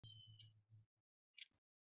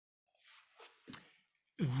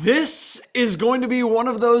This is going to be one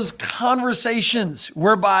of those conversations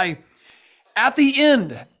whereby at the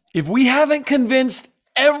end, if we haven't convinced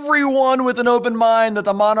everyone with an open mind that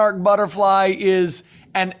the monarch butterfly is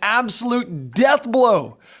an absolute death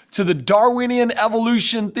blow to the Darwinian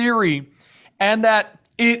evolution theory, and that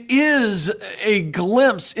it is a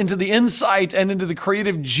glimpse into the insight and into the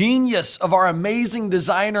creative genius of our amazing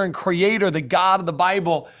designer and creator, the God of the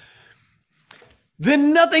Bible,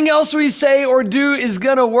 then nothing else we say or do is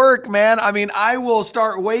gonna work, man. I mean, I will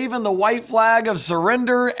start waving the white flag of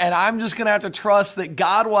surrender, and I'm just gonna have to trust that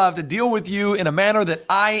God will have to deal with you in a manner that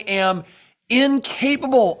I am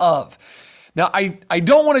incapable of. Now, I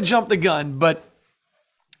don't want to jump the gun, but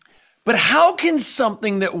how can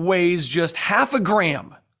something that weighs just half a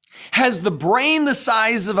gram, has the brain the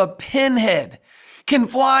size of a pinhead, can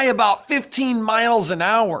fly about 15 miles an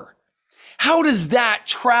hour, how does that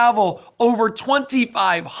travel over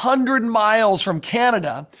 2,500 miles from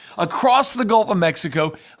Canada, across the Gulf of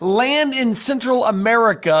Mexico, land in Central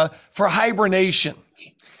America for hibernation?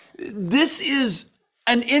 This is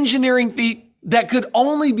an engineering feat that could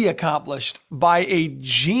only be accomplished by a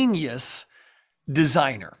genius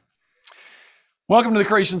designer. Welcome to the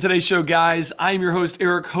Creation Today Show, guys. I'm your host,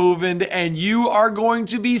 Eric Hovind, and you are going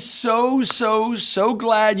to be so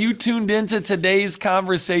glad you tuned into today's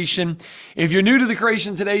conversation. If you're new to the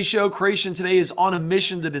Creation Today Show, Creation Today is on a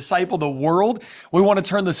mission to disciple the world. We want to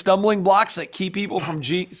turn the stumbling blocks that keep people from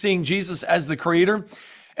seeing Jesus as the creator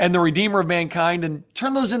and the redeemer of mankind and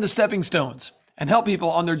turn those into stepping stones and help people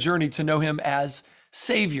on their journey to know him as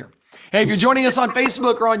Savior. Hey, if you're joining us on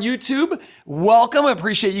Facebook or on YouTube, welcome. I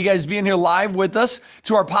appreciate you guys being here live with us.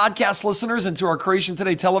 To our podcast listeners and to our Creation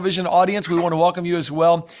Today television audience, we want to welcome you as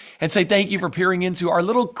well and say thank you for peering into our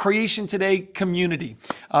little Creation Today community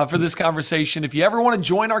for this conversation. If you ever want to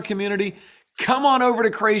join our community, come on over to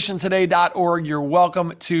creationtoday.org. You're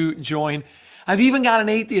welcome to join. I've even got an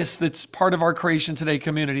atheist that's part of our Creation Today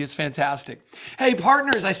community. It's fantastic. Hey,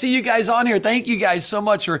 partners, I see you guys on here. Thank you guys so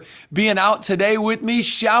much for being out today with me.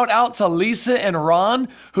 Shout out to Lisa and Ron,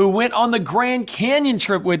 who went on the Grand Canyon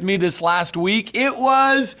trip with me this last week. It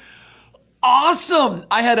was awesome.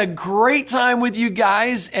 I had a great time with you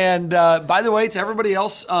guys. And by the way, to everybody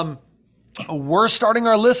else, we're starting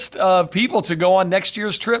our list of people to go on next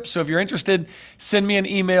year's trip. So if you're interested, send me an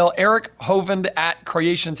email,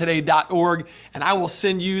 erichovind@creationtoday.org, and I will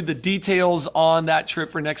send you the details on that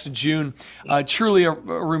trip for next June. Truly a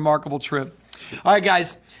remarkable trip. All right,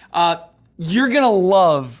 guys, you're going to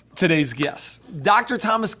love today's guest. Dr.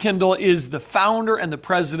 Thomas Kindell is the founder and the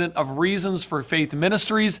president of Reasons for Faith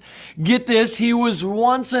Ministries. Get this, he was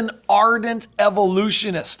once an ardent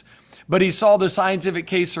evolutionist, but he saw the scientific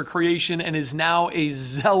case for creation and is now a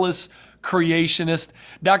zealous creationist.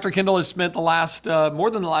 Dr. Kindell has spent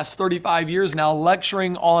more than the last 35 years now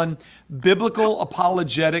lecturing on biblical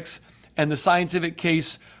apologetics and the scientific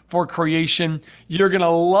case for creation. You're going to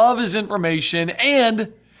love his information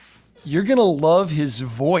and you're going to love his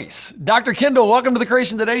voice. Dr. Kindell, welcome to the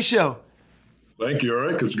Creation Today Show. Thank you,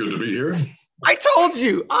 Eric. It's good to be here. I told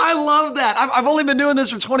you, I love that. I've only been doing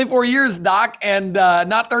this for 24 years, Doc, and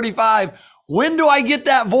not 35. When do I get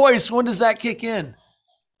that voice? When does that kick in?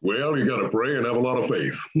 Well, you got to pray and have a lot of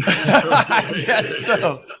faith. I guess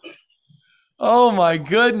so. Oh my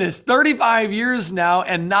goodness. 35 years now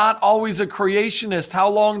and not always a creationist. How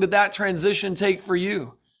long did that transition take for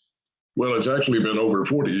you? Well, it's actually been over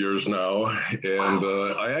 40 years now. And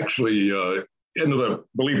I actually ended up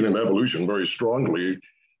believing in evolution very strongly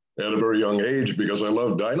at a very young age because I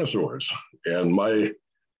loved dinosaurs. And my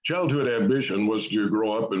childhood ambition was to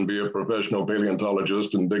grow up and be a professional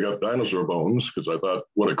paleontologist and dig up dinosaur bones because I thought,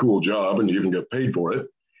 what a cool job, and you even get paid for it.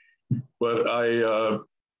 But I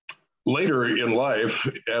later in life,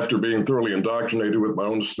 after being thoroughly indoctrinated with my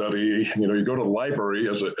own study, you go to the library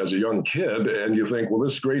as a young kid and you think, well,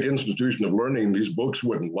 this great institution of learning, these books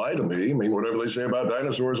wouldn't lie to me. I mean, whatever they say about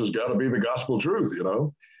dinosaurs has got to be the gospel truth,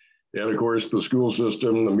 And of course, the school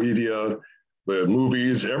system, the media, the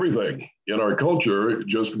movies, everything in our culture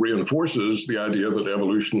just reinforces the idea that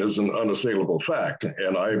evolution is an unassailable fact.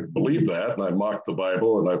 And I believed that, and I mocked the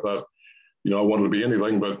Bible, and I thought, I wanted to be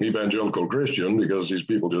anything but an evangelical Christian because these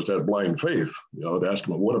people just had blind faith. I'd ask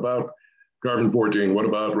them, what about carbon-14? What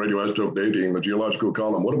about radioisotope dating, the geological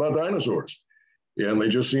column? What about dinosaurs? And they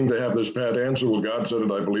just seemed to have this pat answer, well, God said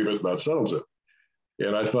it, I believe it, that settles it.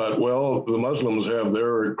 And I thought, well, the Muslims have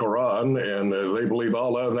their Quran and they believe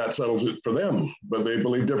Allah and that settles it for them, but they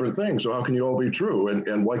believe different things. So how can you all be true?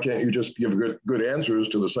 And why can't you just give good answers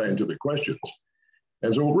to the scientific questions?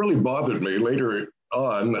 And so it really bothered me. Later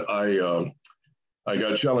on, I I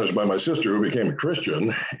got challenged by my sister, who became a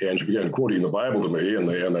Christian, and she began quoting the Bible to me, and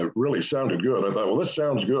it really sounded good. I thought, well, this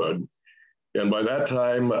sounds good. And by that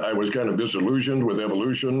time, I was kind of disillusioned with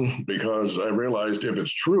evolution, because I realized if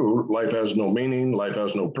it's true, life has no meaning, life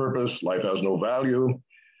has no purpose, life has no value.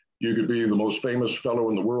 You could be the most famous fellow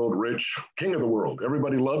in the world, rich, king of the world.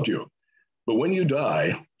 Everybody loved you. But when you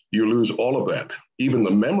die, you lose all of that, even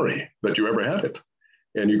the memory that you ever had it.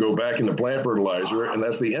 And you go back into plant fertilizer, and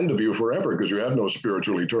that's the end of you forever, because you have no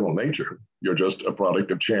spiritual eternal nature. You're just a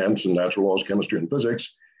product of chance and natural laws, chemistry, and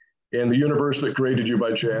physics. And the universe that created you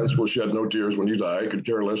by chance will shed no tears when you die, could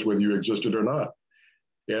care less whether you existed or not.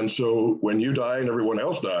 And so when you die and everyone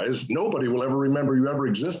else dies, nobody will ever remember you ever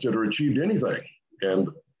existed or achieved anything. And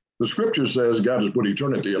the scripture says God has put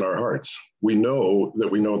eternity in our hearts. We know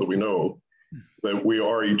that we know that we know that we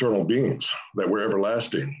are eternal beings, that we're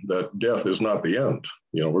everlasting, that death is not the end.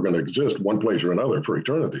 You know, we're going to exist one place or another for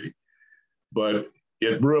eternity. But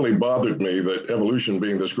it really bothered me that evolution,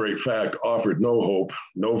 being this great fact, offered no hope,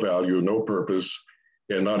 no value, no purpose,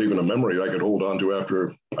 and not even a memory I could hold on to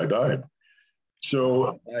after I died.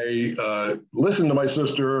 So I listened to my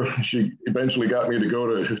sister. She eventually got me to go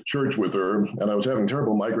to church with her, and I was having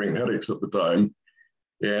terrible migraine headaches at the time.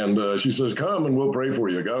 And she says, come and we'll pray for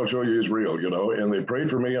you. God will show you he's real, you know. And they prayed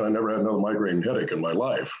for me, and I never had another migraine headache in my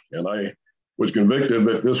life. And I was convicted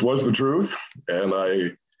that this was the truth. And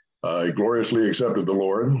I gloriously accepted the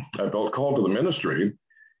Lord. I felt called to the ministry.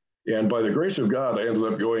 And by the grace of God, I ended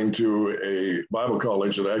up going to a Bible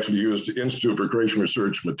college that actually used Institute for Creation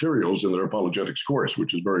Research materials in their apologetics course,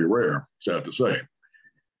 which is very rare, sad to say.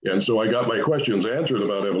 And so I got my questions answered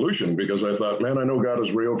about evolution, because I thought, man, I know God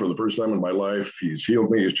is real for the first time in my life. He's healed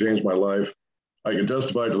me. He's changed my life. I can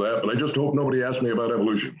testify to that, but I just hope nobody asked me about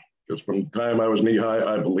evolution, because from the time I was knee high,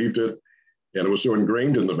 I believed it. And it was so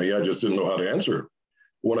ingrained into me, I just didn't know how to answer.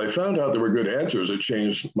 When I found out there were good answers, it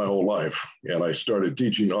changed my whole life. And I started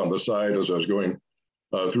teaching on the side as I was going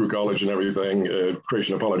through college and everything,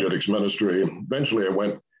 creation apologetics ministry. Eventually I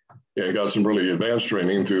went and got some really advanced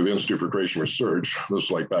training through the Institute for Creation Research. This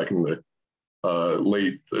was like back in the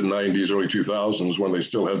late 90s, early 2000s, when they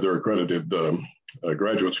still had their accredited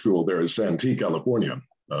graduate school there in Santee, California.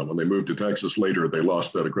 When they moved to Texas later, they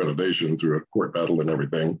lost that accreditation through a court battle and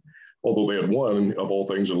everything, although they had won, of all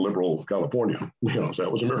things, in liberal California. You know, so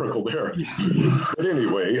that was a miracle there. But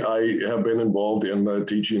anyway, I have been involved in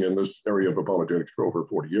teaching in this area of apologetics for over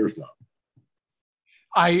 40 years now.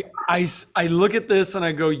 I look at this and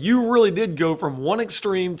I go, you really did go from one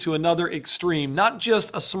extreme to another extreme, not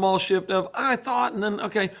just a small shift of, I thought, and then,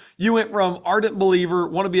 okay, you went from ardent believer,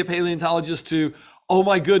 want to be a paleontologist, to, oh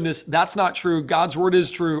my goodness, that's not true. God's word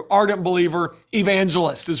is true. Ardent believer,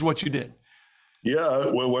 evangelist is what you did. Yeah,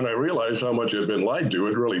 well, when I realized how much I'd been lied to,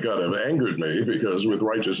 it really kind of angered me, because with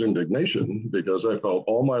righteous indignation, because I felt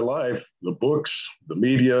all my life, the books, the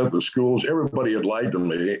media, the schools, everybody had lied to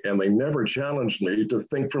me, and they never challenged me to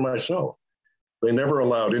think for myself. They never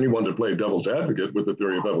allowed anyone to play devil's advocate with the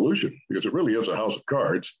theory of evolution, because it really is a house of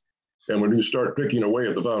cards. And when you start picking away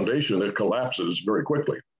at the foundation, it collapses very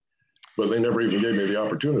quickly. But they never even gave me the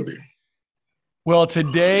opportunity. Well,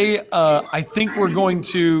 today, I think we're going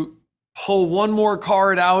to pull one more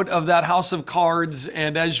card out of that house of cards.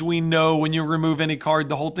 And as we know, when you remove any card,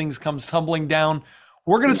 the whole thing comes tumbling down.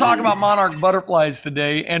 We're going to talk about monarch butterflies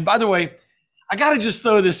today. And by the way, I got to just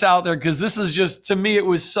throw this out there, because this is just, to me, it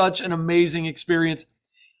was such an amazing experience.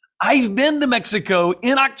 I've been to Mexico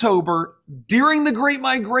in October during the Great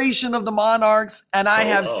Migration of the monarchs, and I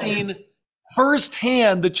have seen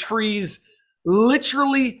firsthand the trees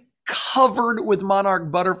literally covered with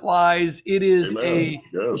monarch butterflies. It is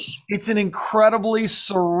it's an incredibly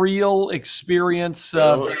surreal experience.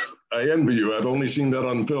 Well, I envy you. I've only seen that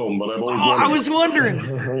on film, but I've always wondered. I was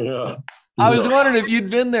wondering. Yeah. I was wondering if you'd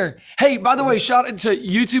been there. Hey, by the way, shout out to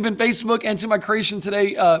YouTube and Facebook and to my Creation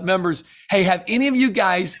Today members. Hey, have any of you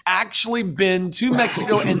guys actually been to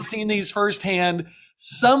Mexico and seen these firsthand?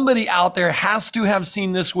 Somebody out there has to have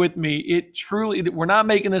seen this with me. It truly, we're not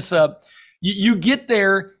making this up. You get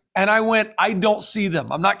there, and I went, I don't see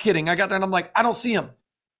them. I'm not kidding. I got there and I'm like, I don't see them.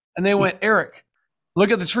 And they went, Eric,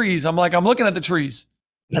 look at the trees. I'm like, I'm looking at the trees.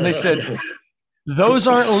 And they said, those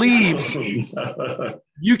aren't leaves.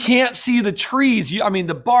 You can't see the trees.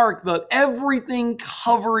 The bark, everything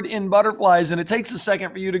covered in butterflies. And it takes a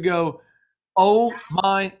second for you to go, oh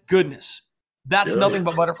my goodness, that's nothing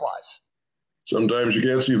but butterflies. Sometimes you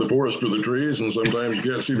can't see the forest for the trees, and sometimes you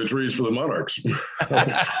can't see the trees for the monarchs.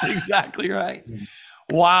 That's exactly right.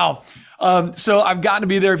 Wow. So I've gotten to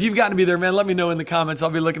be there. If you've gotten to be there, man, let me know in the comments.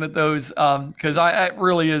 I'll be looking at those because it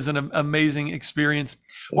really is an amazing experience.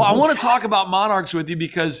 Well, I want to talk about monarchs with you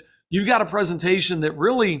because you got a presentation that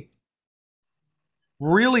really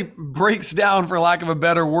breaks down, for lack of a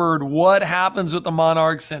better word, what happens with the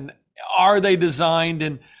monarchs and are they designed?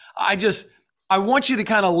 And I want you to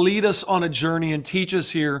kind of lead us on a journey and teach us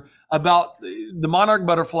here about the monarch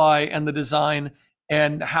butterfly and the design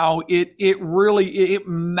and how it really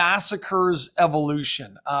massacres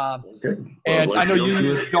evolution. Okay. And I know you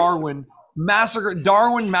use Darwin.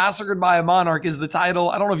 Darwin Massacred by a Monarch is the title.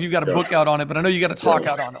 I don't know if you've got a book out on it, but I know you got a talk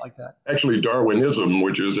out on it like that. Actually, Darwinism,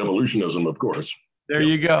 which is evolutionism, of course. There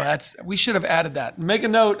you go. We should have added that. Make a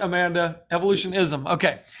note, Amanda. Evolutionism.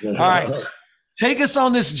 Okay. All right. Take us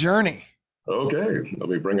on this journey. Okay. Let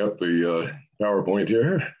me bring up the PowerPoint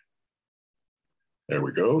here. There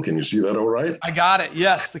we go. Can you see that all right? I got it.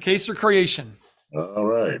 Yes. The case for creation. All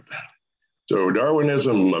right. So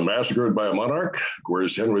Darwinism, massacred by a monarch. Of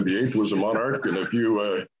course, Henry VIII was a monarch, and if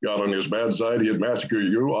you got on his bad side, he'd massacre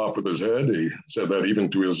you off with his head. He said that even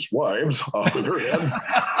to his wives, off with her head.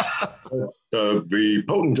 The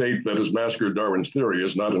potentate that has massacred Darwin's theory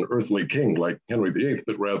is not an earthly king like Henry VIII,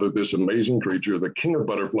 but rather this amazing creature, the king of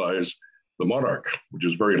butterflies, the monarch, which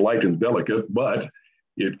is very light and delicate, but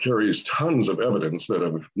it carries tons of evidence that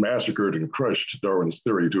have massacred and crushed Darwin's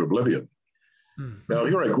theory to oblivion. Now,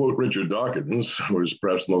 here I quote Richard Dawkins, who is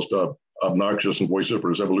perhaps the most obnoxious and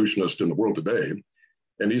vociferous evolutionist in the world today.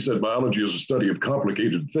 And he said, biology is a study of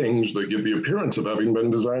complicated things that give the appearance of having been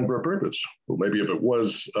designed for a purpose. Well, maybe if it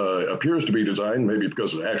was, appears to be designed, maybe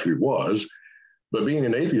because it actually was. But being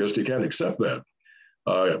an atheist, he can't accept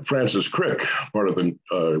that. Francis Crick, part of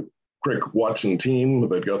the Crick-Watson team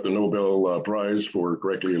that got the Nobel Prize for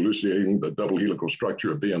correctly elucidating the double helical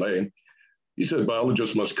structure of DNA, he said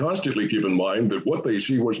biologists must constantly keep in mind that what they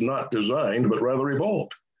see was not designed, but rather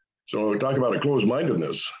evolved. So we talk about a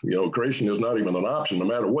closed-mindedness. Creation is not even an option. No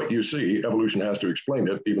matter what you see, evolution has to explain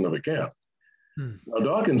it, even if it can't. Now,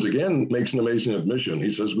 Dawkins, again, makes an amazing admission.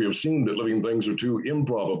 He says, we have seen that living things are too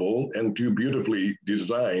improbable and too beautifully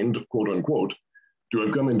designed, quote unquote, to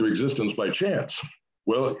have come into existence by chance.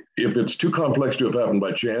 Well, if it's too complex to have happened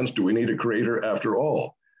by chance, do we need a creator after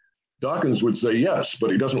all? Dawkins would say yes, but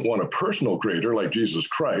he doesn't want a personal creator like Jesus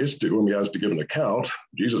Christ, to whom he has to give an account.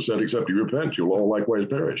 Jesus said, except you repent, you'll all likewise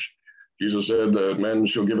perish. Jesus said that men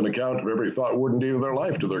shall give an account of every thought, word, and deed of their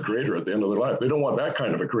life to their creator at the end of their life. They don't want that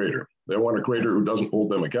kind of a creator. They want a creator who doesn't hold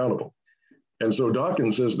them accountable. And so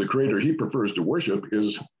Dawkins says the creator he prefers to worship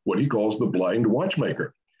is what he calls the blind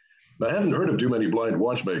watchmaker. Now, I haven't heard of too many blind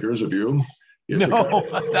watchmakers, have you? No,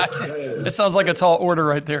 that sounds like a tall order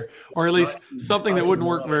right there, or at least something that wouldn't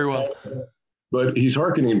work very well. But he's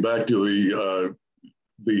hearkening back to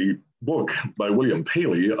the book by William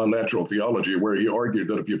Paley, Unnatural Theology, where he argued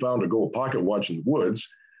that if you found a gold pocket watch in the woods,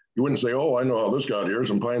 you wouldn't say, oh, I know how this got here.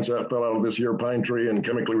 Some pine sap fell out of this here pine tree and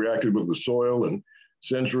chemically reacted with the soil, and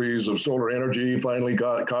centuries of solar energy finally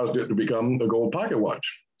caused it to become a gold pocket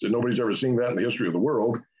watch. So nobody's ever seen that in the history of the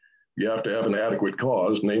world. You have to have an adequate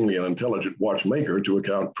cause, namely an intelligent watchmaker, to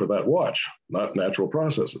account for that watch, not natural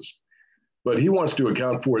processes. But he wants to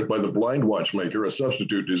account for it by the blind watchmaker, a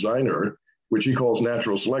substitute designer, which he calls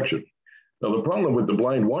natural selection. Now, the problem with the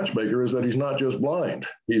blind watchmaker is that he's not just blind.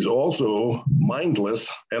 He's also mindless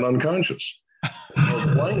and unconscious.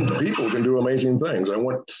 Blind people can do amazing things. I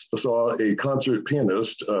once saw a concert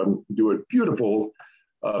pianist do a beautiful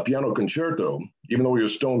piano concerto, even though he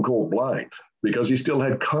was stone cold blind, because he still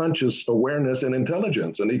had conscious awareness and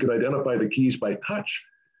intelligence, and he could identify the keys by touch.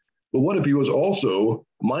 But what if he was also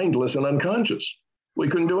mindless and unconscious? Well,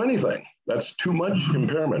 he couldn't do anything. That's too much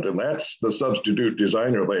impairment, and that's the substitute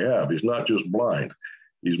designer they have. He's not just blind.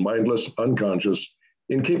 He's mindless, unconscious,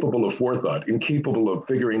 incapable of forethought, incapable of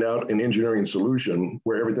figuring out an engineering solution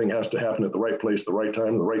where everything has to happen at the right place, the right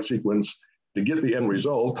time, the right sequence to get the end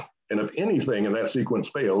result. And if anything in that sequence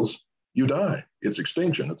fails, you die. It's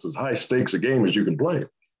extinction. It's as high stakes a game as you can play.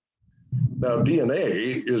 Now,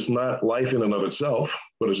 DNA is not life in and of itself,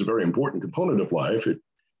 but is a very important component of life. It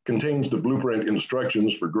contains the blueprint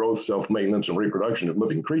instructions for growth, self-maintenance, and reproduction of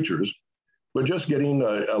living creatures. But just getting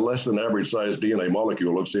a less than average sized DNA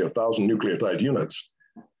molecule of, say, 1,000 nucleotide units,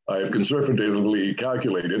 I have conservatively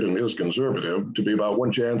calculated, and is conservative, to be about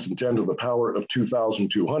 1 chance in 10 to the power of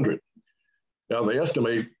 2,200. Now, they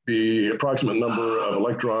estimate the approximate number of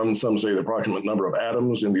electrons, some say the approximate number of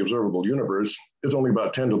atoms in the observable universe is only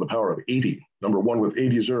about 10 to the power of 80, number 1 with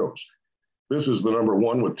 80 zeros. This is the number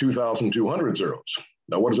 1 with 2,200 zeros.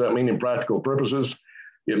 Now, what does that mean in practical purposes?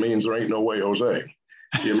 It means there ain't no way, Jose.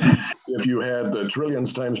 It means if you had the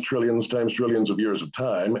trillions times trillions times trillions of years of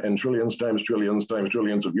time and trillions times trillions times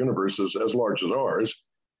trillions of universes as large as ours,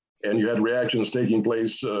 and you had reactions taking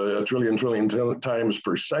place a trillion times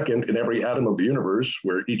per second in every atom of the universe,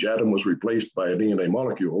 where each atom was replaced by a DNA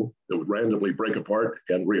molecule that would randomly break apart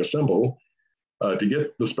and reassemble, to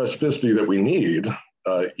get the specificity that we need,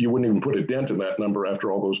 you wouldn't even put a dent in that number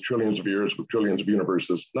after all those trillions of years with trillions of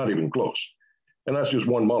universes, not even close. And that's just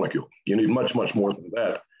one molecule. You need much, much more than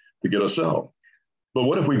that to get a cell. But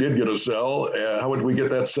what if we did get a cell? How would we get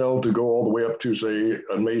that cell to go all the way up to, say, an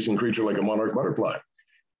amazing creature like a monarch butterfly?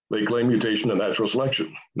 They claim mutation and natural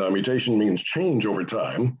selection. Now, mutation means change over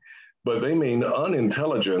time, but they mean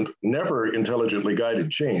unintelligent, never intelligently guided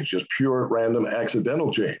change, just pure random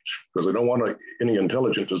accidental change, because they don't want any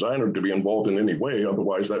intelligent designer to be involved in any way.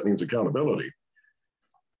 Otherwise, that means accountability.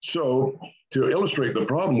 So to illustrate the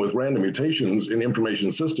problem with random mutations in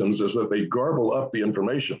information systems is that they garble up the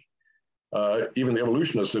information. Even the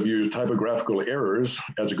evolutionists have used typographical errors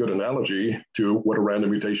as a good analogy to what a random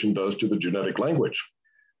mutation does to the genetic language.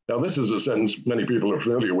 Now, this is a sentence many people are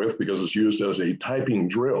familiar with because it's used as a typing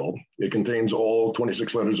drill. It contains all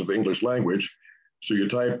 26 letters of the English language. So you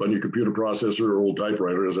type on your computer processor or old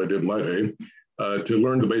typewriter, as I did in my day, to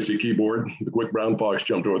learn the basic keyboard. The quick brown fox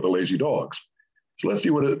jumped over the lazy dogs. So let's see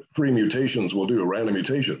what 3 mutations will do, random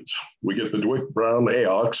mutations. We get the Dwick Brown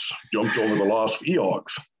Aox jumped over the lost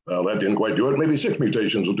Eox. Well, that didn't quite do it. Maybe 6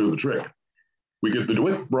 mutations will do the trick. We get the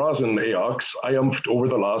Dwick Brazen Aox triumphed over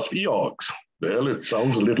the lost Eox. Well, it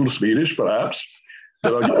sounds a little Swedish, perhaps,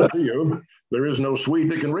 but I'll guarantee you, there is no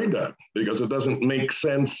Swede that can read that because it doesn't make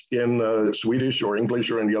sense in Swedish or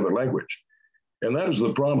English or any other language. And that is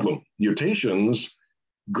the problem. Mutations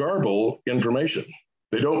garble information.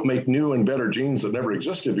 They don't make new and better genes that never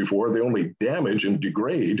existed before. They only damage and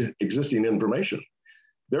degrade existing information.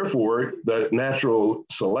 Therefore, the natural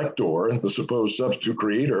selector, the supposed substitute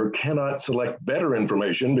creator, cannot select better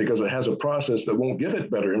information because it has a process that won't give it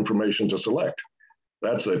better information to select.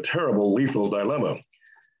 That's a terrible, lethal dilemma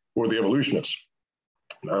for the evolutionists.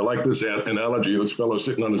 I like this analogy. This fellow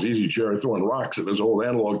sitting on his easy chair throwing rocks at his old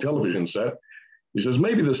analog television set. He says,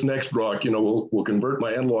 maybe this next rock, will convert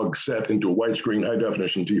my analog set into a widescreen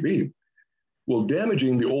high-definition TV. Well,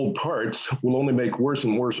 damaging the old parts will only make worse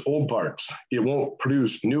and worse old parts. It won't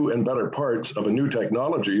produce new and better parts of a new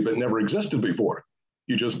technology that never existed before.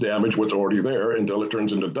 You just damage what's already there until it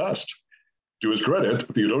turns into dust. To his credit,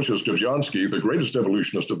 Theodosius Dobzhansky, the greatest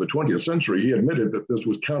evolutionist of the 20th century, he admitted that this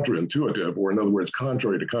was counterintuitive, or in other words,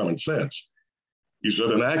 contrary to common sense. He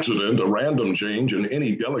said an accident, a random change in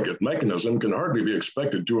any delicate mechanism can hardly be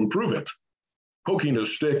expected to improve it. Poking a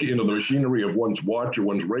stick into the machinery of one's watch or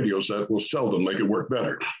one's radio set will seldom make it work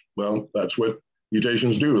better. Well, that's what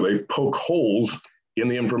mutations do. They poke holes in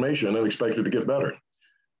the information and expect it to get better.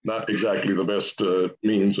 Not exactly the best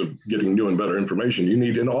means of getting new and better information. You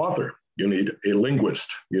need an author. You need a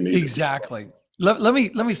linguist. You need exactly. Let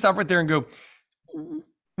me stop right there and go.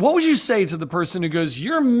 What would you say to the person who goes,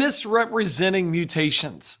 "You're misrepresenting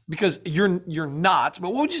mutations"? Because you're not.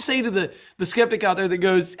 But what would you say to the skeptic out there that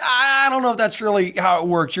goes, "I don't know if that's really how it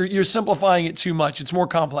works. You're simplifying it too much. It's more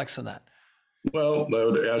complex than that." Well, I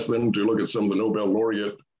would ask them to look at some of the Nobel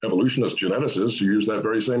laureate evolutionist geneticists who use that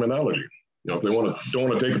very same analogy. If they don't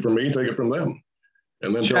want to take it from me, take it from them,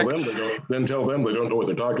 and then tell them they don't know what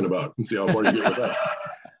they're talking about, and see how far you get with that.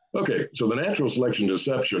 Okay, so the natural selection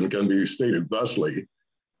deception can be stated thusly.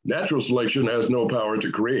 Natural selection has no power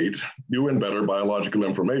to create new and better biological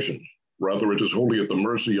information. Rather, it is wholly at the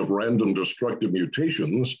mercy of random destructive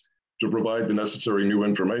mutations to provide the necessary new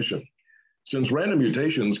information. Since random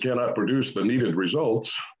mutations cannot produce the needed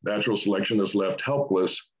results, natural selection is left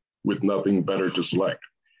helpless with nothing better to select.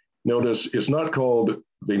 Notice it's not called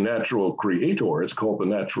the natural creator, it's called the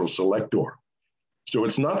natural selector. So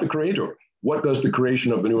it's not the creator. What does the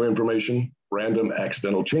creation of the new information? Random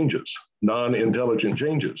accidental changes, non-intelligent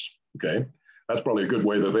changes, okay? That's probably a good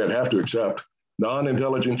way that they'd have to accept.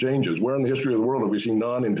 Non-intelligent changes. Where in the history of the world have we seen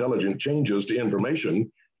non-intelligent changes to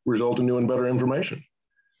information result in new and better information?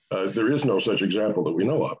 There is no such example that we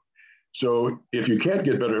know of. So if you can't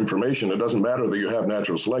get better information, it doesn't matter that you have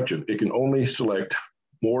natural selection. It can only select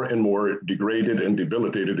more and more degraded and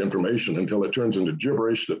debilitated information until it turns into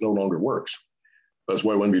gibberish that no longer works. That's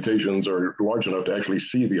why when mutations are large enough to actually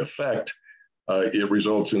see the effect, it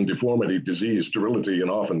results in deformity, disease, sterility, and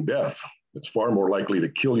often death. It's far more likely to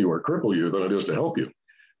kill you or cripple you than it is to help you.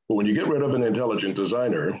 But when you get rid of an intelligent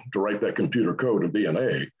designer to write that computer code of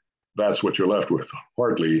DNA, that's what you're left with,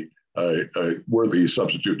 hardly a worthy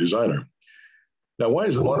substitute designer. Now, why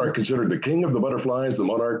is the monarch considered the king of the butterflies? The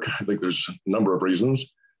monarch, I think there's a number of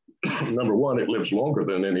reasons. Number one, it lives longer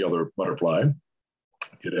than any other butterfly.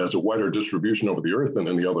 It has a wider distribution over the earth than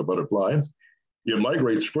any other butterfly. It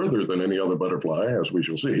migrates further than any other butterfly, as we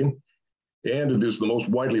shall see, and it is the most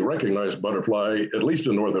widely recognized butterfly, at least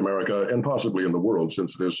in North America and possibly in the world,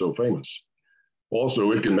 since it is so famous.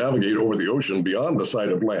 Also, it can navigate over the ocean beyond the sight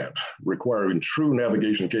of land, requiring true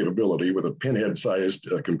navigation capability with a pinhead-sized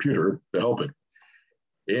computer to help it.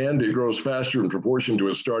 And it grows faster in proportion to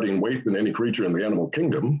its starting weight than any creature in the animal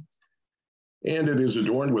kingdom. And it is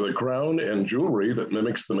adorned with a crown and jewelry that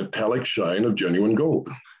mimics the metallic shine of genuine gold.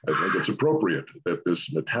 I think it's appropriate that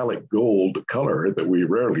this metallic gold color that we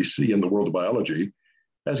rarely see in the world of biology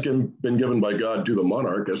has been given by God to the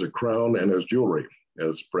monarch as a crown and as jewelry,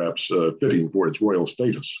 as perhaps fitting for its royal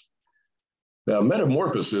status. Now,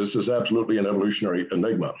 metamorphosis is absolutely an evolutionary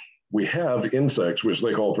enigma. We have insects, which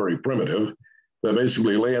they call very primitive, that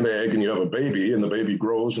basically lay an egg and you have a baby, and the baby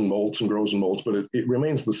grows and molts and grows and molts, but it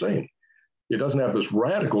remains the same. It doesn't have this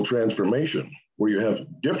radical transformation where you have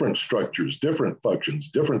different structures, different functions,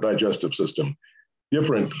 different digestive system,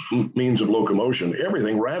 different means of locomotion,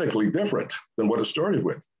 everything radically different than what it started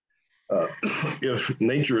with. If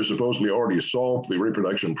nature has supposedly already solved the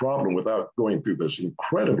reproduction problem without going through this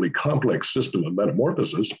incredibly complex system of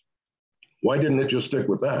metamorphosis, why didn't it just stick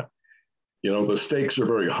with that? You know, the stakes are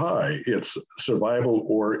very high. It's survival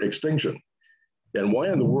or extinction. And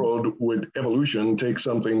why in the world would evolution take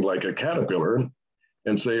something like a caterpillar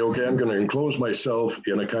and say, okay, I'm going to enclose myself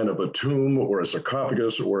in a kind of a tomb or a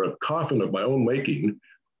sarcophagus or a coffin of my own making,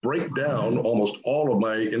 break down almost all of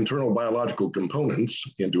my internal biological components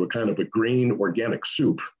into a kind of a green organic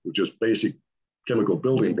soup, which is basic chemical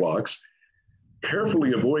building blocks,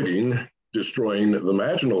 carefully avoiding destroying the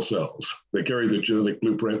vaginal cells. They carry the genetic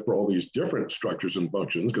blueprint for all these different structures and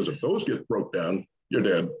functions, because if those get broke down, you're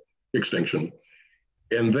dead, extinction.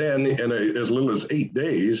 And then in as little as 8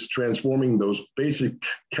 days, transforming those basic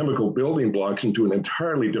chemical building blocks into an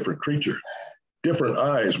entirely different creature. Different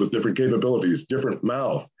eyes with different capabilities, different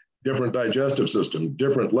mouth, different digestive system,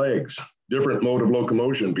 different legs, different mode of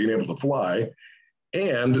locomotion, being able to fly,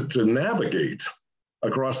 and to navigate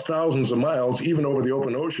across thousands of miles, even over the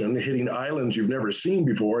open ocean, hitting islands you've never seen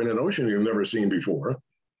before in an ocean you've never seen before,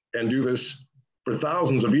 and do this for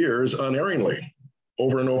thousands of years unerringly,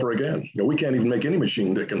 over and over again. You know, we can't even make any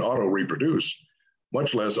machine that can auto-reproduce,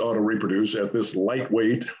 much less auto-reproduce at this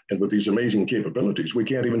lightweight and with these amazing capabilities. We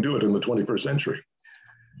can't even do it in the 21st century.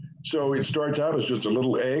 So it starts out as just a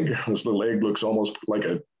little egg. This little egg looks almost like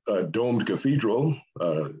a domed cathedral.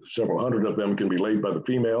 Several hundred of them can be laid by the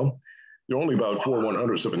female. They're only about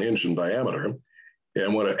 4/100ths of an inch in diameter.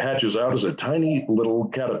 And when it hatches out as a tiny little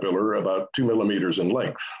caterpillar, about 2 millimeters in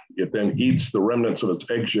length, it then eats the remnants of its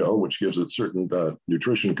eggshell, which gives it certain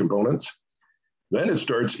nutrition components. Then it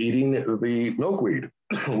starts eating the milkweed,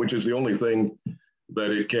 which is the only thing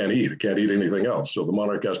that it can't eat. It can't eat anything else. So the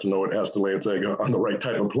monarch has to know it has to lay its egg on the right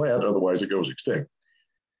type of plant, otherwise it goes extinct.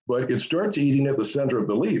 But it starts eating at the center of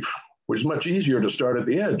the leaf, which is much easier to start at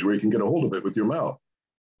the edge where you can get a hold of it with your mouth.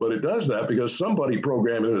 But it does that because somebody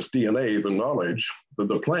programmed in its DNA the knowledge that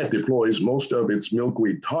the plant deploys most of its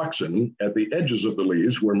milkweed toxin at the edges of the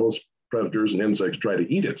leaves where most predators and insects try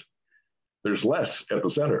to eat it. There's less at the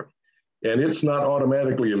center. And it's not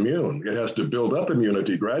automatically immune. It has to build up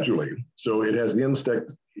immunity gradually. So it has the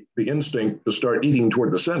instinct to start eating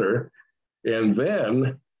toward the center. And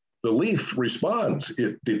then the leaf responds.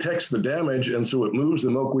 It detects the damage, and so it moves the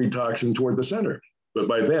milkweed toxin toward the center. But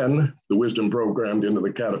by then, the wisdom programmed into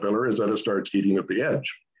the caterpillar is that it starts eating at the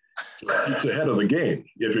edge. So it's ahead of the game.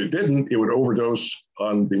 If it didn't, it would overdose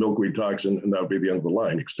on the milkweed toxin, and that would be the end of the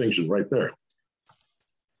line, extinction right there.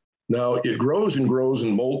 Now, it grows and grows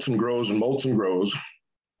and molts and grows and molts and grows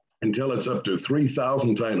until it's up to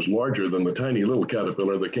 3,000 times larger than the tiny little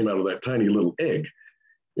caterpillar that came out of that tiny little egg.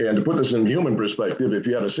 And to put this in human perspective, if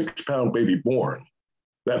you had a 6-pound baby born,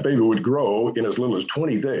 that baby would grow in as little as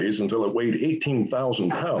 20 days until it weighed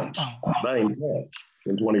 18,000 pounds, 9 tons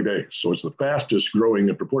in 20 days. So it's the fastest growing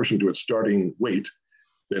in proportion to its starting weight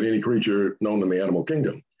than any creature known in the animal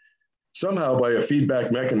kingdom. Somehow, by a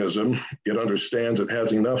feedback mechanism, it understands it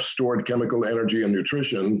has enough stored chemical energy and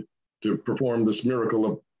nutrition to perform this miracle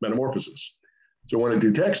of metamorphosis. So when it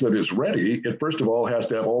detects that it's ready, it first of all has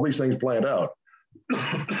to have all these things planned out.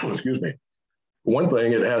 Excuse me. One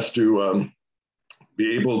thing, it has to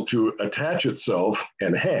be able to attach itself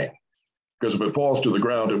and hang, because if it falls to the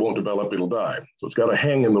ground, it won't develop, it'll die. So it's got to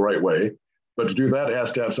hang in the right way. But to do that, it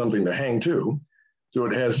has to have something to hang to. So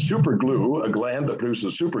it has super glue, a gland that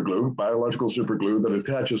produces super glue, biological super glue that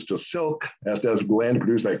attaches to silk, has to have a gland to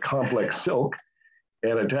produce that complex silk,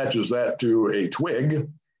 and attaches that to a twig,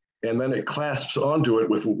 and then it clasps onto it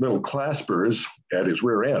with little claspers at its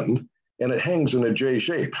rear end, and it hangs in a J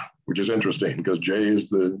shape, which is interesting because J is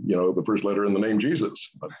the first letter in the name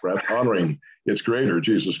Jesus, but perhaps honoring its creator,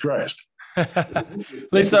 Jesus Christ. At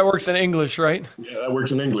least that works in English, right? Yeah, that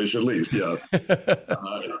works in English at least. Yeah,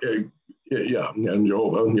 yeah, and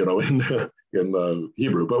Jehovah, in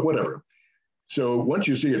Hebrew, but whatever. So once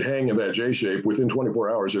you see it hang in that J shape, within 24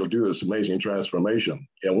 hours, it'll do this amazing transformation.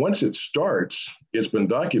 And once it starts, it's been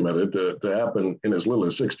documented to happen in as little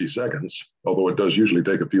as 60 seconds, although it does usually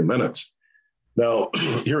take a few minutes. Now,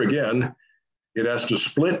 here again, it has to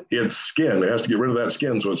split its skin. It has to get rid of that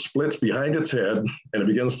skin. So it splits behind its head and it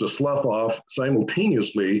begins to slough off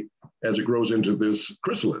simultaneously as it grows into this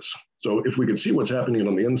chrysalis. So if we could see what's happening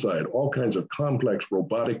on the inside, all kinds of complex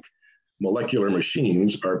robotic molecular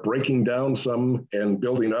machines are breaking down some and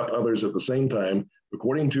building up others at the same time,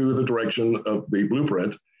 according to the direction of the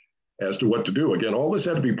blueprint as to what to do. Again, all this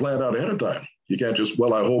had to be planned out ahead of time. You can't just,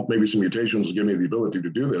 well, I hope maybe some mutations will give me the ability to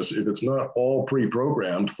do this. If it's not all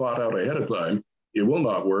pre-programmed, thought out ahead of time, it will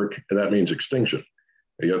not work, and that means extinction.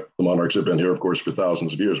 And yet the monarchs have been here, of course, for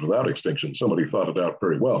thousands of years without extinction. Somebody thought it out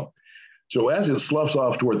very well. So as it sloughs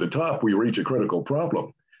off toward the top, we reach a critical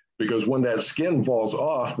problem. Because when that skin falls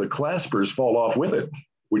off, the claspers fall off with it,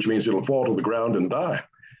 which means it'll fall to the ground and die.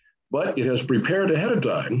 But it has prepared ahead of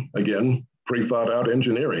time, again, pre-thought out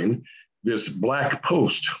engineering, this black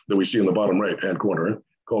post that we see in the bottom right-hand corner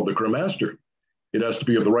called the cremaster. It has to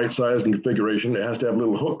be of the right size and configuration. It has to have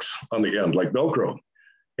little hooks on the end, like Velcro.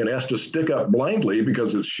 And it has to stick up blindly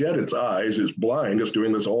because it's shed its eyes, it's blind, it's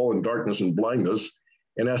doing this all in darkness and blindness,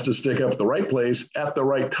 and has to stick up the right place at the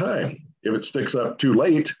right time. If it sticks up too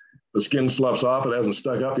late, the skin sloughs off, it hasn't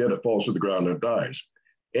stuck up yet, it falls to the ground and it dies.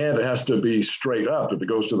 And it has to be straight up. If it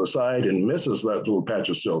goes to the side and misses that little patch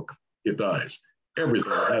of silk, it dies.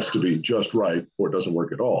 Everything has to be just right or it doesn't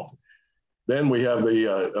work at all. Then we have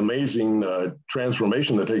the amazing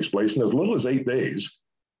transformation that takes place in as little as 8 days.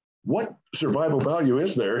 What survival value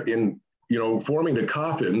is there in, forming a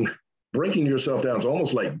coffin, breaking yourself down? It's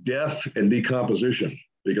almost like death and decomposition,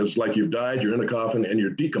 because it's like you've died, you're in a coffin, and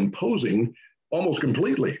you're decomposing almost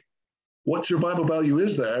completely. What survival value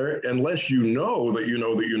is there unless you know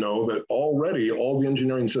that already all the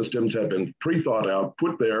engineering systems have been pre-thought out,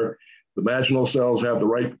 put there. The vaginal cells have the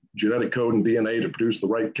right genetic code and DNA to produce the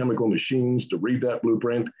right chemical machines to read that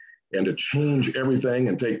blueprint and to change everything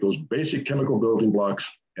and take those basic chemical building blocks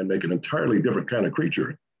and make an entirely different kind of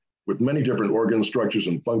creature with many different organ structures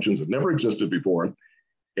and functions that never existed before.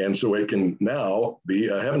 And so it can now be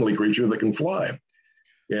a heavenly creature that can fly.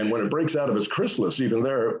 And when it breaks out of its chrysalis, even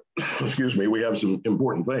there, we have some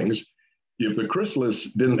important things. If the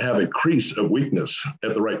chrysalis didn't have a crease of weakness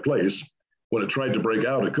at the right place, when it tried to break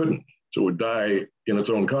out, it couldn't. So it would die in its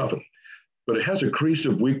own coffin. But it has a crease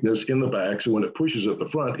of weakness in the back, so when it pushes at the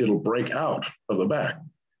front, it'll break out of the back.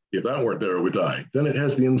 If that weren't there, it would die. Then it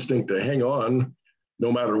has the instinct to hang on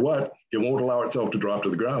no matter what. It won't allow itself to drop to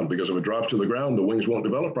the ground, because if it drops to the ground, the wings won't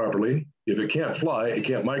develop properly. If it can't fly, it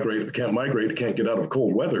can't migrate. If it can't migrate, it can't get out of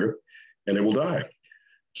cold weather, and it will die.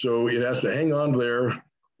 So it has to hang on there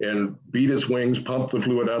and beat its wings, pump the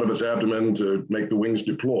fluid out of its abdomen to make the wings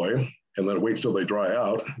deploy, and then it waits till they dry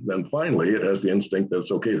out. Then finally, it has the instinct that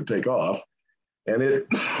it's okay to take off, and it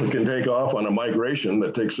can take off on a migration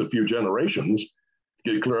that takes a few generations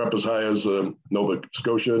to get clear up as high as Nova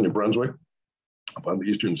Scotia, New Brunswick, up on the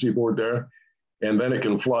eastern seaboard there. And then it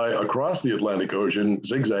can fly across the Atlantic Ocean,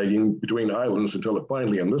 zigzagging between islands until it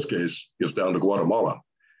finally, in this case, gets down to Guatemala.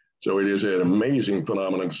 So it is an amazing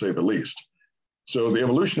phenomenon, to say the least. So the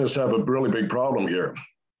evolutionists have a really big problem here.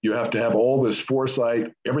 You have to have all this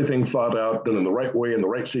foresight, everything thought out, done in the right way, in the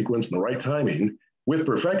right sequence, in the right timing, with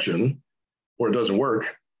perfection, or it doesn't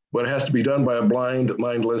work. But it has to be done by a blind,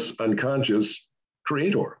 mindless, unconscious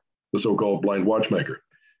creator, the so-called blind watchmaker,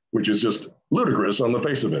 which is just ludicrous on the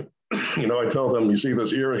face of it. I tell them, you see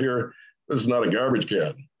this ear here? This is not a garbage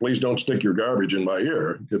can. Please don't stick your garbage in my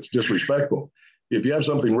ear. It's disrespectful. If you have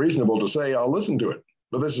something reasonable to say, I'll listen to it.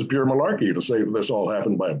 But this is pure malarkey to say that this all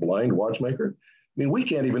happened by a blind watchmaker. I mean, we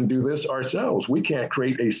can't even do this ourselves. We can't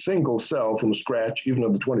create a single cell from scratch, even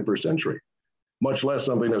in the 21st century, much less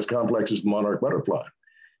something as complex as the monarch butterfly.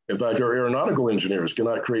 In fact, our aeronautical engineers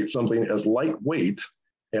cannot create something as lightweight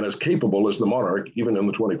and as capable as the monarch, even in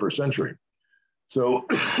the 21st century. So,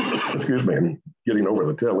 excuse me, I'm getting over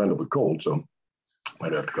the tail end of the cold, so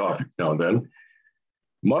might have to cough now and then.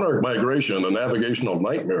 Monarch migration, a navigational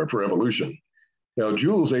nightmare for evolution. Now,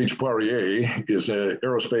 Jules H. Poirier is an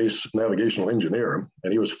aerospace navigational engineer,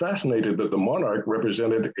 and he was fascinated that the Monarch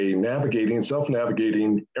represented a navigating,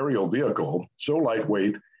 self-navigating aerial vehicle, so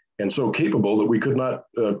lightweight and so capable that we could not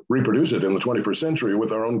reproduce it in the 21st century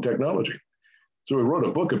with our own technology. So he wrote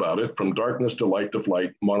a book about it, From Darkness to Light to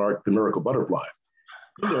Flight, Monarch, the Miracle Butterfly.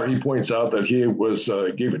 There he points out that he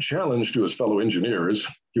gave a challenge to his fellow engineers.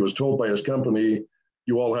 He was told by his company,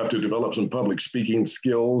 you all have to develop some public speaking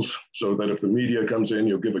skills so that if the media comes in,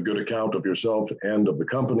 you'll give a good account of yourself and of the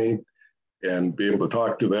company and be able to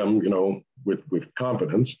talk to them, with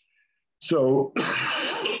confidence. So,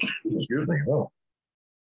 excuse me. Oh.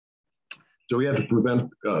 So he had to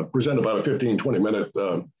present about a 15, 20-minute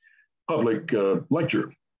public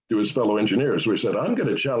lecture to his fellow engineers. So he said, I'm going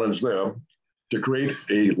to challenge them to create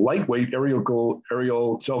a lightweight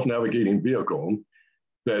aerial self-navigating vehicle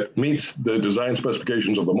that meets the design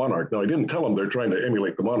specifications of the Monarch. Now, I didn't tell them they're trying to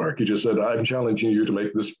emulate the Monarch. He just said, I'm challenging you to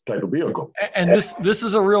make this type of vehicle. And this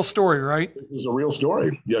is a real story, right? This is a real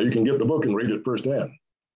story. Yeah, you can get the book and read it firsthand.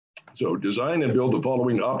 So design and build the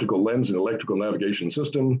following optical lens and electrical navigation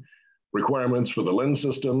system. Requirements for the lens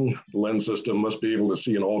system. The lens system must be able to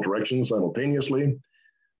see in all directions simultaneously.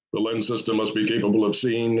 The lens system must be capable of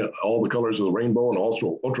seeing all the colors of the rainbow and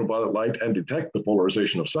also ultraviolet light and detect the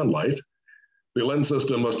polarization of sunlight. The lens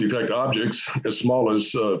system must detect objects as small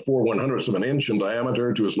as 4/100ths of an inch in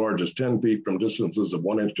diameter to as large as 10 feet from distances of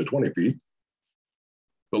 1 inch to 20 feet.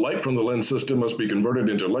 The light from the lens system must be converted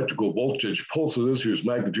into electrical voltage pulses whose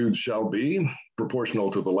magnitudes shall be proportional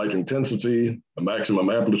to the light intensity, a maximum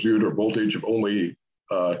amplitude or voltage of only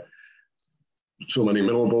so many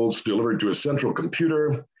millivolts delivered to a central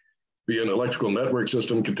computer, be an electrical network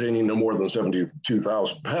system containing no more than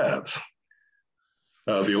 72,000 paths.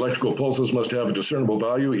 The electrical pulses must have a discernible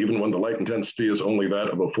value even when the light intensity is only that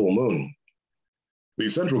of a full moon. The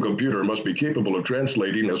central computer must be capable of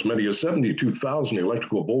translating as many as 72,000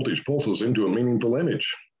 electrical voltage pulses into a meaningful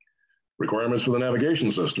image. Requirements for the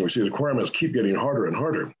navigation system. We see the requirements keep getting harder and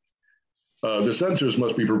harder. The sensors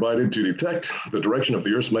must be provided to detect the direction of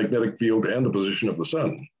the Earth's magnetic field and the position of the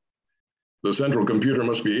sun. The central computer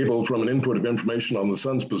must be able, from an input of information on the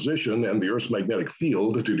sun's position and the Earth's magnetic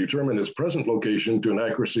field, to determine its present location to an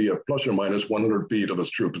accuracy of plus or minus 100 feet of its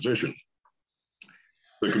true position.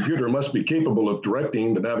 The computer must be capable of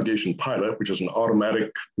directing the navigation pilot, which is an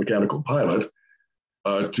automatic mechanical pilot,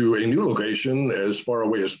 to a new location as far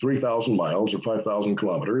away as 3,000 miles or 5,000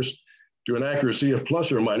 kilometers, to an accuracy of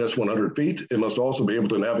plus or minus 100 feet. It must also be able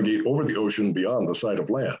to navigate over the ocean beyond the sight of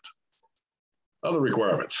land. Other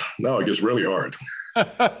requirements. Now it gets really hard.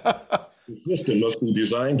 The system must be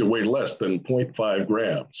designed to weigh less than 0.5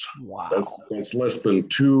 grams. Wow. That's less than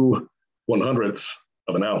 2/100ths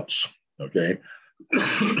of an ounce, okay?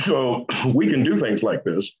 So we can do things like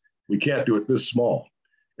this. We can't do it this small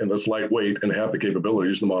and this lightweight and have the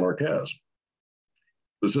capabilities the Monarch has.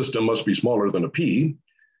 The system must be smaller than a pea.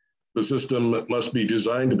 The system must be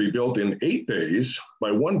designed to be built in 8 days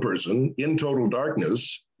by one person in total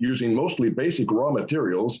darkness, using mostly basic raw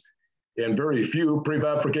materials and very few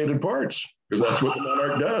prefabricated parts, because that's what the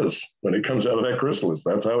Monarch does when it comes out of that chrysalis.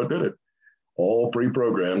 That's how it did it. All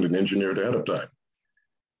pre-programmed and engineered ahead of time.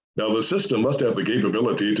 Now, the system must have the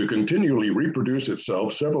capability to continually reproduce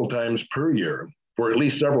itself several times per year for at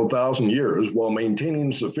least several thousand years while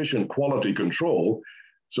maintaining sufficient quality control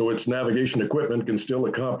so its navigation equipment can still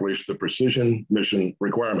accomplish the precision mission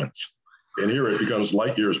requirements. And here it becomes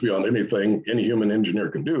light years beyond anything any human engineer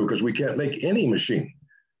can do, because we can't make any machine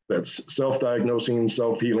that's self-diagnosing,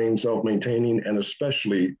 self-healing, self-maintaining, and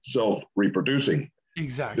especially self-reproducing.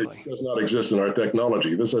 Exactly. It does not exist in our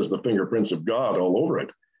technology. This has the fingerprints of God all over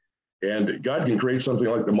it. And God can create something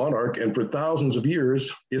like the Monarch, and for thousands of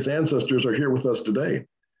years, its ancestors are here with us today.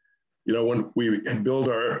 You know, when we build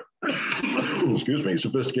our,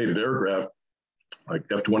 sophisticated aircraft, like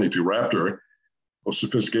F-22 Raptor, most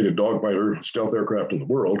sophisticated dogfighter stealth aircraft in the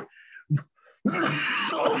world.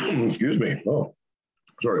 Excuse me. Oh,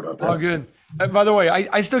 sorry about that. Oh, good. By the way,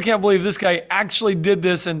 I still can't believe this guy actually did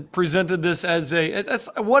this and presented this as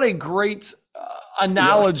what a great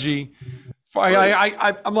analogy.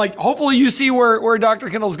 Yeah. I'm like, hopefully you see where Dr.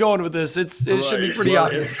 Kindell's going with this. It should be pretty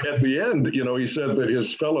obvious. At the end, you know, he said that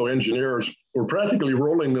his fellow engineers were practically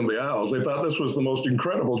rolling in the aisles. They thought this was the most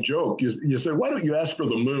incredible joke. You said, why don't you ask for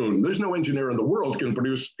the moon? There's no engineer in the world can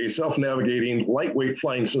produce a self-navigating, lightweight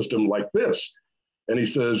flying system like this. And he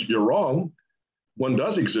says, you're wrong. One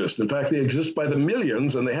does exist. In fact, they exist by the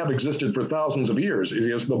millions, and they have existed for thousands of years. It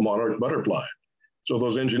is the Monarch butterfly. So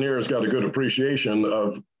those engineers got a good appreciation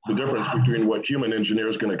of the difference between what human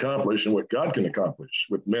engineers can accomplish and what God can accomplish.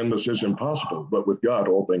 With men, this is impossible, but with God,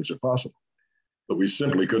 all things are possible. But we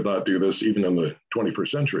simply could not do this even in the 21st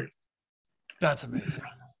century. That's amazing.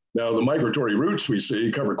 Now, the migratory routes we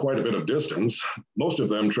see cover quite a bit of distance. Most of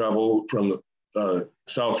them travel from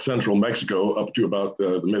south central Mexico up to about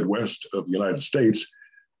the Midwest of the United States.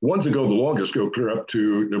 Ones that go the longest go clear up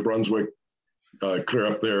to New Brunswick, clear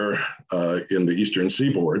up there in the eastern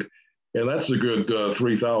seaboard. And that's a good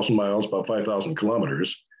 3,000 miles, about 5,000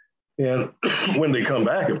 kilometers. And when they come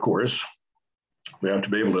back, of course, they have to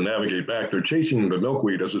be able to navigate back. They're chasing the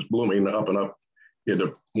milkweed as it's blooming up and up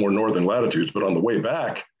into more northern latitudes. But on the way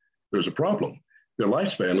back, there's a problem. Their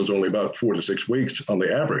lifespan is only about 4 to 6 weeks on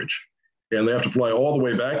the average. And they have to fly all the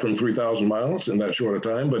way back from 3,000 miles in that short a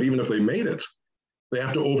time. But even if they made it, they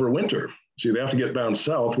have to overwinter. See, they have to get down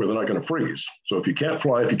south where they're not going to freeze. So if you can't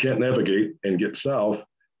fly, if you can't navigate and get south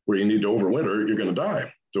where you need to overwinter, you're going to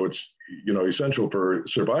die. So it's, essential for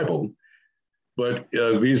survival. But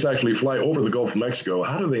these actually fly over the Gulf of Mexico.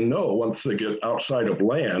 How do they know once they get outside of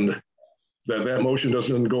land that motion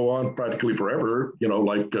doesn't go on practically forever,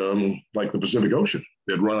 like the Pacific Ocean?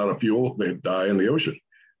 They'd run out of fuel, they'd die in the ocean.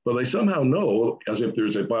 But they somehow know, as if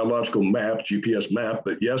there's a biological map, GPS map,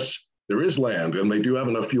 that yes, there is land and they do have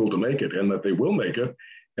enough fuel to make it, and that they will make it,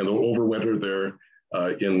 and they'll overwinter there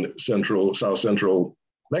in south central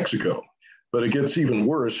Mexico. But it gets even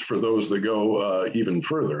worse for those that go even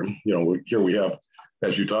further. Here we have,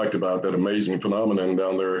 as you talked about, that amazing phenomenon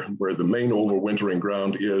down there where the main overwintering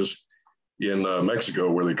ground is in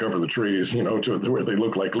Mexico, where they cover the trees, to where they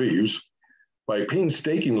look like leaves. By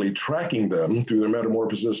painstakingly tracking them through their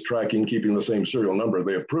metamorphosis, tracking, keeping the same serial number,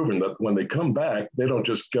 they have proven that when they come back, they don't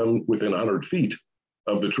just come within 100 feet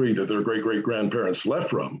of the tree that their great-great-grandparents left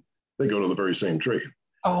from. They go to the very same tree.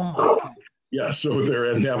 Oh, my God. Yeah, so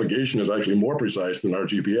their navigation is actually more precise than our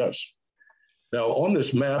GPS. Now, on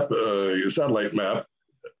this map, satellite map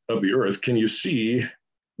of the Earth, can you see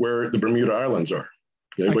where the Bermuda Islands are?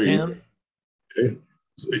 Anybody? I can. Okay.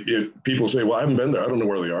 If people say, well, I haven't been there, I don't know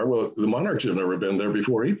where they are. Well, the monarchs have never been there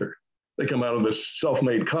before either. They come out of this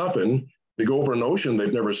self-made coffin, they go over an ocean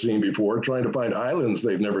they've never seen before, trying to find islands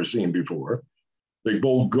they've never seen before. They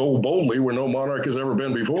go boldly where no monarch has ever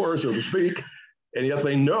been before, so to speak. And yet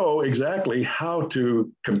they know exactly how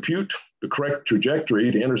to compute the correct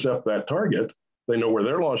trajectory to intercept that target. They know where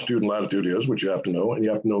their longitude and latitude is, which you have to know, and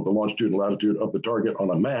you have to know the longitude and latitude of the target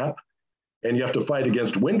on a map. And you have to fight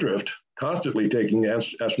against wind drift, constantly taking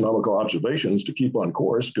astronomical observations to keep on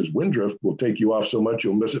course, because wind drift will take you off so much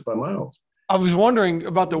you'll miss it by miles. I was wondering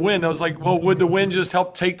about the wind. I was like, well, would the wind just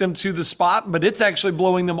help take them to the spot? But it's actually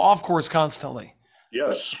blowing them off course constantly.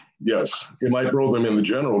 Yes. It might blow them in the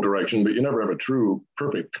general direction, but you never have a true,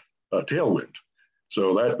 perfect tailwind.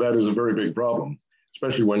 So that is a very big problem,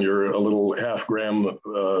 especially when you're a little half-gram,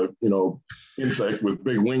 insect with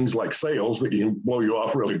big wings like sails that can blow you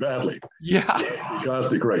off really badly. Yeah.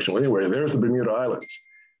 Constant correction. Anyway, there's the Bermuda Islands.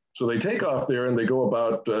 So they take off there and they go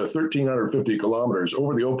about 1,350 kilometers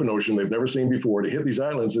over the open ocean they've never seen before to hit these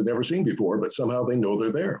islands they've never seen before, but somehow they know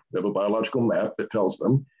they're there. They have a biological map that tells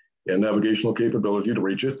them, and navigational capability to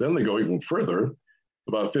reach it. Then they go even further,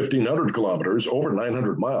 about 1,500 kilometers, over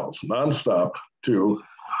 900 miles, nonstop to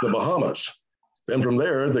the Bahamas. Then from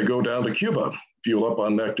there, they go down to Cuba, fuel up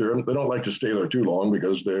on nectar. They don't like to stay there too long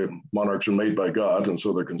because the monarchs are made by God, and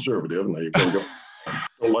so they're conservative, and they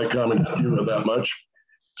don't like coming to Cuba that much.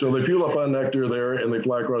 So they fuel up on nectar there, and they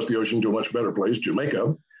fly across the ocean to a much better place,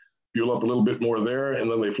 Jamaica, fuel up a little bit more there, and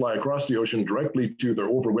then they fly across the ocean directly to their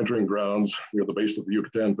overwintering grounds near the base of the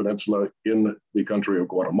Yucatan Peninsula in the country of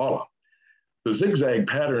Guatemala. The zigzag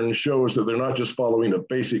pattern shows that they're not just following a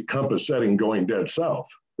basic compass setting going dead south.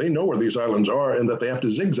 They know where these islands are and that they have to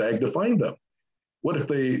zigzag to find them. What if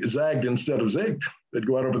they zagged instead of zigged? They'd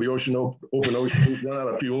go out over the ocean, open ocean, run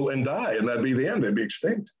out of fuel and die, and that'd be the end. They'd be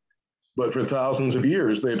extinct. But for thousands of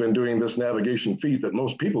years, they've been doing this navigation feat that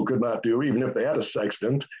most people could not do, even if they had a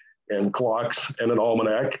sextant and clocks and an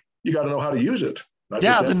almanac. You got to know how to use it.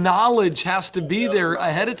 The knowledge has to be there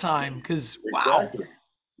ahead of time because, exactly. Wow.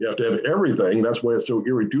 You have to have everything. That's why it's so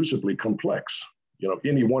irreducibly complex.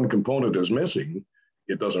 Any one component is missing,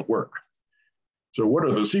 it doesn't work. So what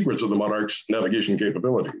are the secrets of the Monarch's navigation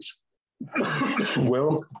capabilities?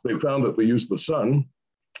 Well, they found that they use the sun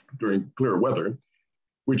during clear weather,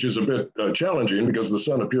 which is a bit challenging because the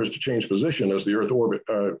sun appears to change position as the Earth orbit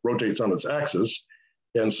rotates on its axis.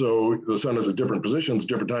 And so the sun is at different positions,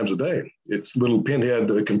 different times of day. Its little pinhead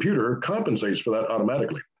computer compensates for that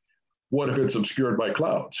automatically. What if it's obscured by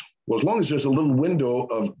clouds? Well, as long as there's a little window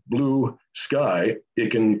of blue sky,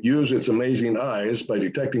 it can use its amazing eyes by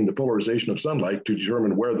detecting the polarization of sunlight to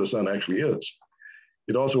determine where the sun actually is.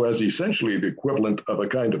 It also has essentially the equivalent of a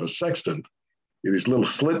kind of a sextant, these little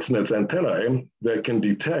slits in its antennae that can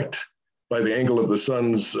detect by the angle of the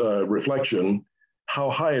sun's reflection how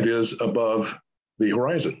high it is above the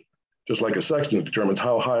horizon, just like a sextant determines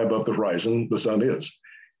how high above the horizon the sun is.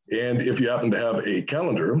 And if you happen to have a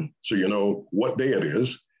calendar, so you know what day it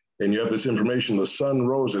is, and you have this information, the sun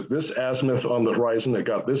rose at this azimuth on the horizon, it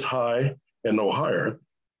got this high and no higher.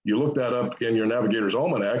 You look that up in your navigator's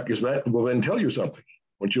almanac, because that will then tell you something.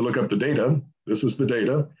 Once you look up the data, this is the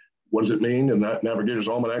data. What does it mean? And that navigator's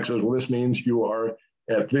almanac says, well, this means you are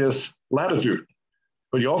at this latitude.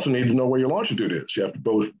 But you also need to know where your longitude is. You have to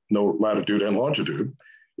both know latitude and longitude.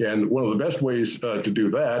 And one of the best ways to do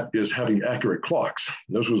that is having accurate clocks.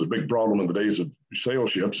 This was a big problem in the days of sail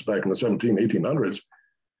ships back in the 1800s.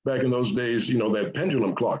 Back in those days, you know, they had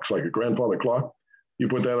pendulum clocks, like a grandfather clock. You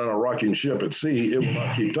put that on a rocking ship at sea, it will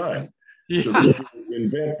not keep time. Yeah. So they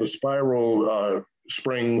invent the spiral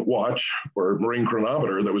spring watch or marine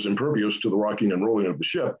chronometer that was impervious to the rocking and rolling of the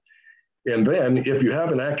ship. And then if you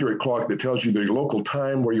have an accurate clock that tells you the local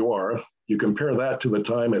time where you are, you compare that to the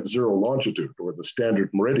time at zero longitude, or the standard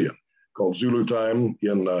meridian, called Zulu time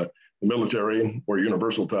in the military, or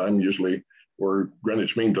universal time usually, or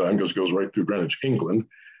Greenwich Mean Time, because it goes right through Greenwich, England.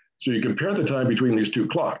 So you compare the time between these two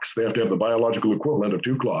clocks. They have to have the biological equivalent of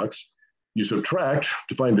two clocks. You subtract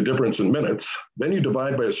to find the difference in minutes. Then you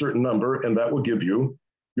divide by a certain number, and that will give you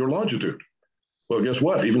your longitude. Well, guess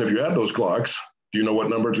what? Even if you have those clocks, do you know what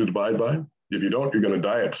number to divide by? If you don't, you're going to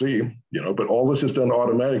die at sea, you know, but all this is done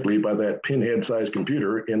automatically by that pinhead-sized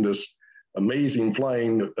computer in this amazing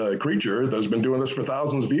flying creature that's been doing this for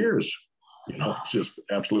thousands of years. You know, it's just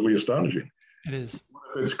absolutely astonishing. It is.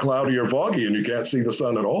 It's cloudy or foggy and you can't see the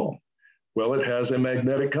sun at all. Well, it has a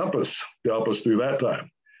magnetic compass to help us through that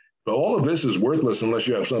time. But all of this is worthless unless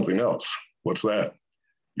you have something else. What's that?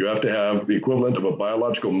 You have to have the equivalent of a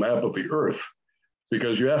biological map of the Earth,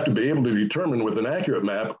 because you have to be able to determine with an accurate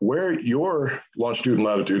map where your longitude and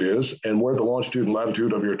latitude is and where the longitude and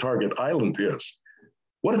latitude of your target island is.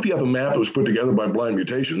 What if you have a map that was put together by blind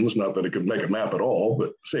mutations? Not that it could make a map at all,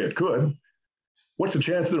 but say it could. What's the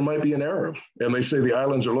chance that there might be an error? And they say the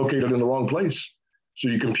islands are located in the wrong place. So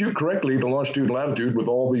you compute correctly the longitude and latitude with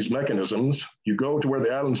all these mechanisms. You go to where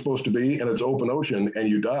the island's supposed to be and it's open ocean, and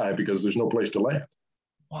you die because there's no place to land.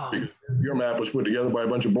 Wow. Your map was put together by a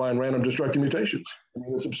bunch of blind, random, destructive mutations. I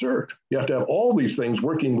mean, it's absurd. You have to have all these things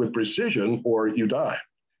working with precision or you die.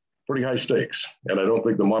 Pretty high stakes. And I don't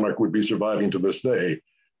think the Monarch would be surviving to this day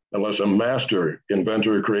unless a master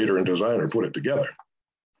inventor, creator, and designer put it together.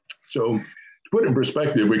 So to put it in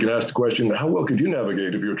perspective, we can ask the question, how well could you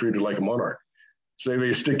navigate if you were treated like a monarch? Say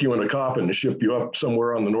they stick you in a coffin and ship you up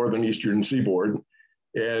somewhere on the northern eastern seaboard,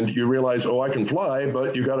 and you realize, oh, I can fly,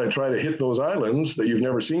 but you got to try to hit those islands that you've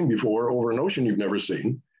never seen before over an ocean you've never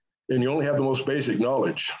seen. And you only have the most basic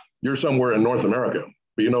knowledge. You're somewhere in North America,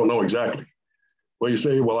 but you don't know exactly. Well, you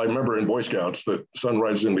say, well, I remember in Boy Scouts that sun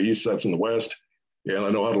rises in the east, sets in the west. And I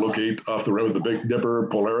know how to locate off the rim of the Big Dipper,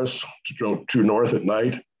 Polaris, to true north at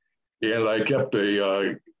night. And I kept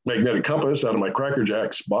a magnetic compass out of my Cracker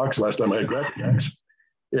Jacks box last time I had Cracker Jacks.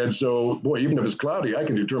 And so, boy, even if it's cloudy, I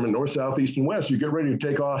can determine north, south, east, and west. You get ready to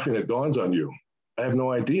take off and it dawns on you. I have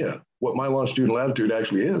no idea what my longitude and latitude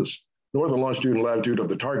actually is, nor the longitude and latitude of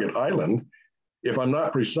the target island. If I'm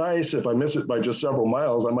not precise, if I miss it by just several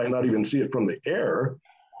miles, I might not even see it from the air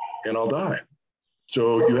and I'll die.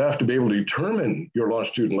 So you have to be able to determine your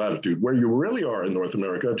longitude and latitude, where you really are in North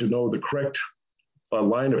America, to know the correct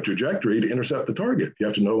line of trajectory to intercept the target. You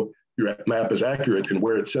have to know your map is accurate and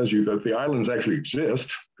where it says you that the islands actually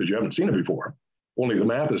exist, because you haven't seen it before. Only the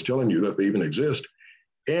map is telling you that they even exist,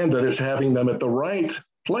 and that it's having them at the right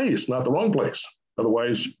place, not the wrong place.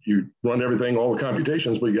 Otherwise, you run everything, all the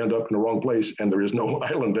computations, but you end up in the wrong place and there is no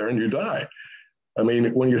island there and you die. I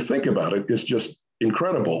mean, when you think about it, it's just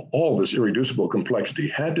incredible. All this irreducible complexity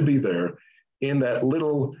had to be there in that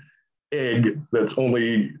little egg that's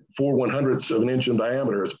only 4/100ths of an inch in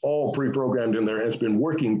diameter. It's all pre-programmed in there, and it's been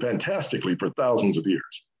working fantastically for thousands of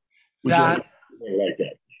years. That like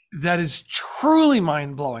that. That is truly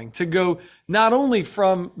mind-blowing, to go not only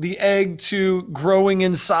from the egg to growing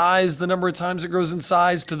in size, the number of times it grows in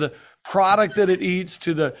size, to the product that it eats,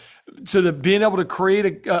 to the being able to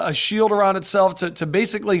create a shield around itself, to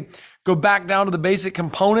basically go back down to the basic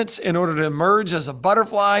components in order to emerge as a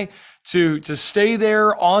butterfly, to stay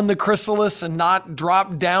there on the chrysalis and not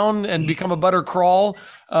drop down and become a butter crawl,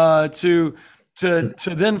 to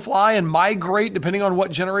then fly and migrate, depending on what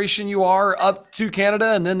generation you are, up to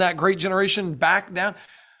Canada, and then that great generation back down.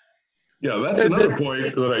 Yeah, that's another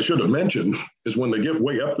point that I should have mentioned, is when they get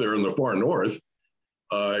way up there in the far north,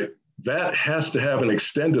 that has to have an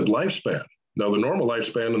extended lifespan. Now, the normal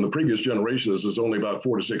lifespan in the previous generations is only about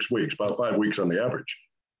 4 to 6 weeks, about 5 weeks on the average.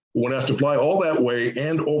 When it has to fly all that way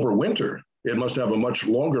and over winter, it must have a much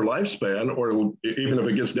longer lifespan, or even if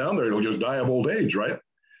it gets down there, it'll just die of old age, right?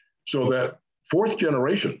 So that fourth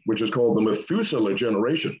generation, which is called the Methuselah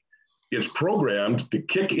generation, it's programmed to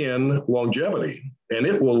kick in longevity, and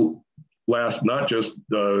it will last not just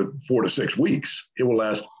 4 to 6 weeks. It will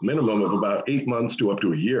last minimum of about 8 months to up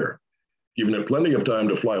to a year, giving it plenty of time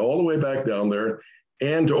to fly all the way back down there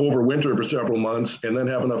and to overwinter for several months and then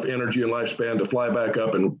have enough energy and lifespan to fly back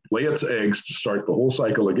up and lay its eggs to start the whole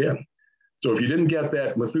cycle again. So if you didn't get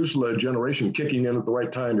that Methuselah generation kicking in at the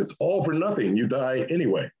right time, it's all for nothing. You die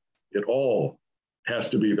anyway. It all has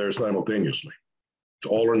to be there simultaneously. It's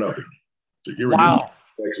all or nothing. So wow.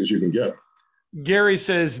 As you can get. Gary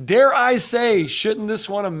says, dare I say, shouldn't this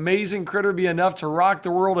one amazing critter be enough to rock the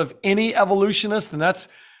world of any evolutionist? And that's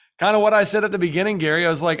kind of what I said at the beginning, Gary. I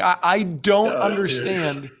was like, I don't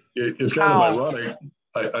understand. It's kind of ironic.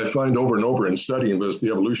 I find over and over in studying this, the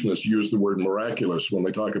evolutionists use the word miraculous when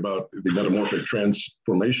they talk about the metamorphic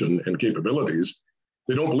transformation and capabilities.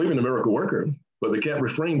 They don't believe in a miracle worker, but they can't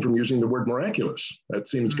refrain from using the word miraculous. That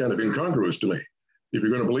seems kind of incongruous to me. If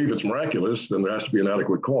you're going to believe it's miraculous, then there has to be an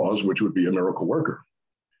adequate cause, which would be a miracle worker.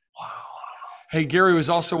 Wow. Hey, Gary was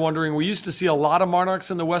also wondering, we used to see a lot of monarchs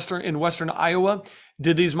in western Iowa.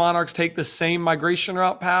 Did these monarchs take the same migration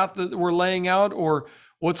route path that we're laying out, or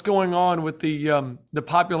what's going on with the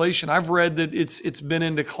population? I've read that it's been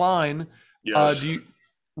in decline. Yes.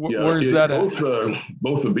 Where's that at?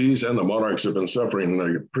 Both the bees and the monarchs have been suffering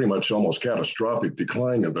a pretty much almost catastrophic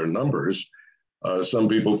decline in their numbers. Some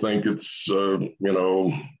people think it's, cell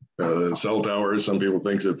towers. Some people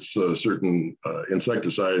think it's certain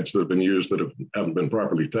insecticides that have been used that haven't been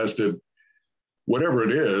properly tested. Whatever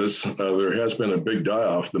it is, there has been a big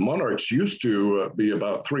die-off. The monarchs used to be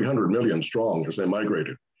about 300 million strong as they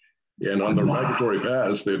migrated. And on their migratory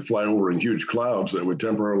paths, they'd fly over in huge clouds that would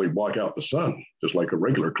temporarily block out the sun, just like a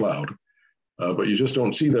regular cloud. But you just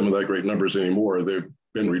don't see them in that great numbers anymore. They've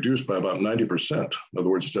been reduced by about 90%. In other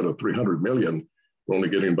words, instead of 300 million, we're only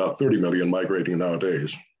getting about 30 million migrating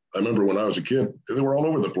nowadays. I remember when I was a kid, they were all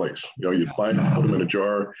over the place. You'd find them, put them in a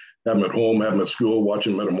jar, have them at home, have them at school, watch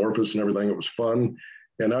them metamorphose and everything. It was fun.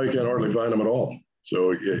 And now you can't hardly find them at all.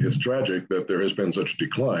 So it's tragic that there has been such a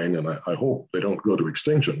decline, and I hope they don't go to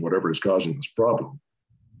extinction, whatever is causing this problem.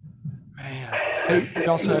 Man, hey,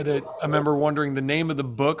 also had I remember wondering the name of the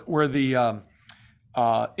book where the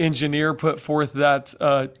engineer put forth that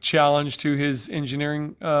challenge to his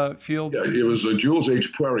engineering field. Yeah, it was Jules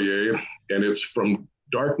H. Poirier, and it's From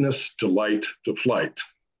Darkness to Light to Flight,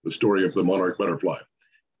 the story of the monarch butterfly.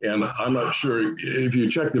 And I'm not sure if you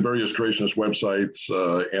check the various creationist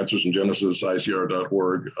websites, Answers in Genesis,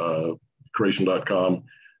 ICR.org, creation.com,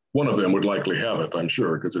 one of them would likely have it, I'm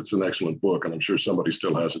sure, because it's an excellent book, and I'm sure somebody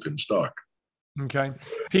still has it in stock. Okay.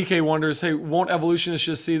 PK wonders, hey, won't evolutionists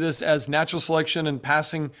just see this as natural selection and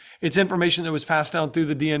passing, it's information that was passed down through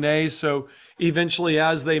the DNA, so eventually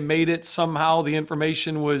as they made it, somehow the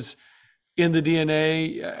information was in the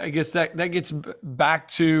DNA? I guess that gets back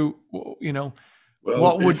to,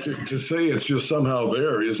 well, to say it's just somehow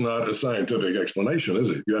there is not a scientific explanation,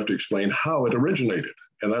 is it? You have to explain how it originated.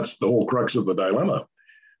 And that's the whole crux of the dilemma.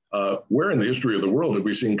 Where in the history of the world have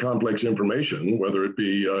we seen complex information, whether it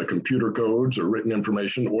be computer codes or written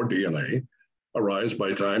information or DNA, arise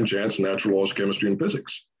by time, chance, natural laws, chemistry, and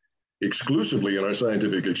physics? Exclusively in our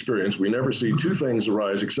scientific experience, we never see two things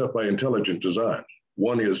arise except by intelligent design.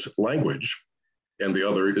 One is language, and the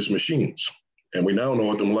other is machines. And we now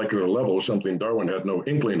know at the molecular level, something Darwin had no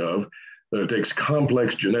inkling of, that it takes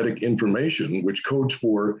complex genetic information, which codes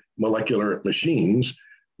for molecular machines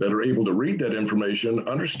that are able to read that information,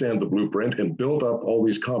 understand the blueprint, and build up all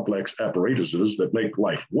these complex apparatuses that make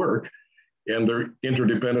life work. And they're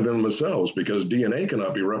interdependent in themselves because DNA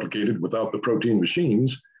cannot be replicated without the protein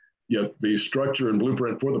machines, yet the structure and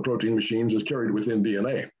blueprint for the protein machines is carried within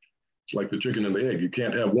DNA. It's like the chicken and the egg. You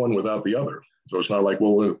can't have one without the other. So it's not like,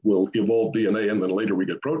 well, we'll evolve DNA and then later we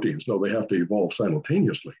get proteins. No, they have to evolve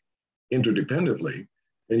simultaneously, interdependently.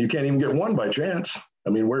 And you can't even get one by chance. I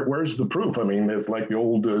mean, where's the proof? I mean, it's like the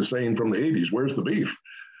old saying from the 80s, where's the beef?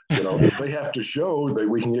 They have to show that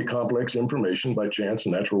we can get complex information by chance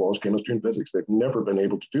and natural laws, chemistry, and physics. They've never been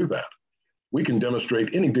able to do that. We can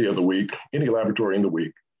demonstrate any day of the week, any laboratory in the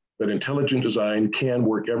week, that intelligent design can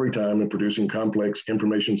work every time in producing complex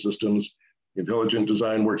information systems. Intelligent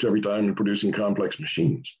design works every time in producing complex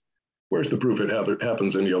machines. Where's the proof it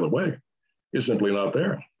happens any other way? It's simply not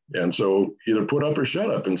there. And so either put up or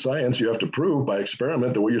shut up. In science, you have to prove by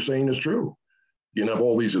experiment that what you're saying is true. You can have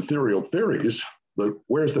all these ethereal theories, but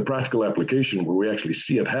where's the practical application where we actually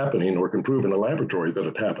see it happening or can prove in a laboratory that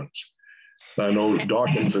it happens? I know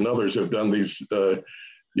Dawkins and others have done these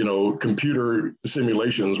computer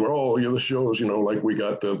simulations where, this shows, like we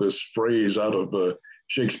got this phrase out of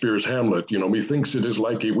Shakespeare's Hamlet, methinks it is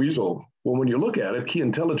like a weasel. Well, when you look at it, he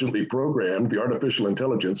intelligently programmed the artificial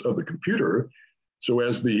intelligence of the computer. So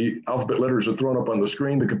as the alphabet letters are thrown up on the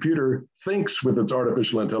screen, the computer thinks with its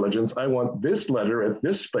artificial intelligence, I want this letter at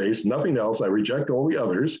this space, nothing else. I reject all the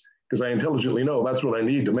others because I intelligently know that's what I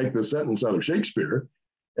need to make this sentence out of Shakespeare.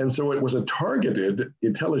 And so it was a targeted,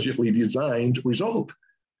 intelligently designed result.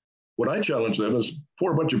 What I challenge them is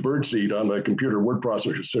pour a bunch of birdseed on the computer word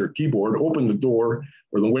processor keyboard, open the door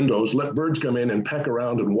or the windows, let birds come in and peck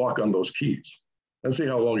around and walk on those keys and see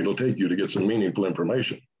how long it'll take you to get some meaningful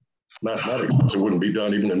information. Mathematics, it wouldn't be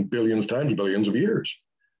done even in billions times billions of years.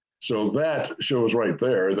 So that shows right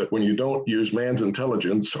there that when you don't use man's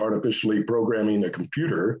intelligence artificially programming a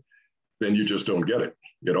computer, then you just don't get it.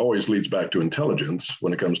 It always leads back to intelligence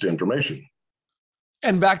when it comes to information.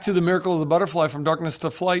 And back to the miracle of the butterfly, from darkness to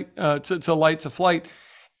flight, to light to flight.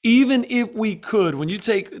 Even if we could, when you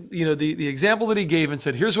take, the example that he gave and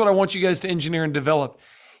said, here's what I want you guys to engineer and develop.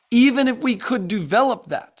 Even if we could develop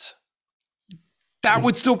that, that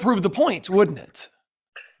would still prove the point, wouldn't it?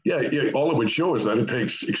 Yeah, all it would show is that it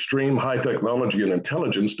takes extreme high technology and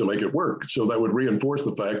intelligence to make it work. So that would reinforce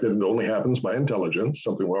the fact that it only happens by intelligence,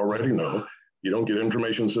 something we already know. You don't get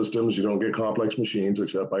information systems, you don't get complex machines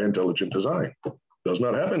except by intelligent design. Does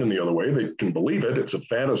not happen any other way. They can believe it. It's a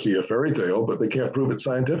fantasy, a fairy tale, but they can't prove it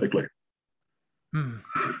scientifically.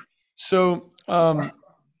 So,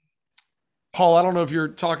 Paul, I don't know if you're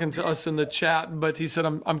talking to us in the chat, but he said,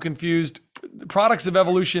 I'm confused. The products of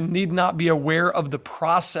evolution need not be aware of the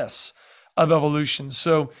process of evolution.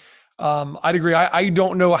 So I'd agree. I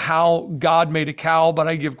don't know how God made a cow, but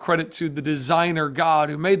I give credit to the designer God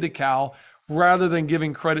who made the cow rather than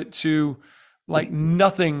giving credit to like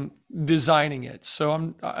nothing designing it.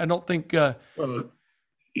 So I don't think... Well,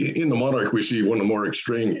 in the Monarch, we see one of the more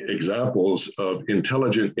extreme examples of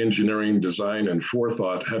intelligent engineering, design, and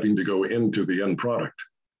forethought having to go into the end product.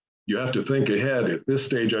 You have to think ahead. At this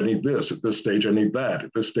stage, I need this. At this stage, I need that.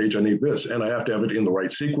 At this stage, I need this. And I have to have it in the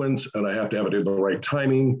right sequence, and I have to have it in the right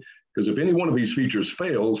timing. Because if any one of these features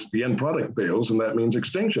fails, the end product fails, and that means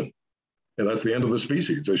extinction. And that's the end of the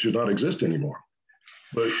species. They should not exist anymore.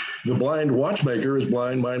 But the blind watchmaker is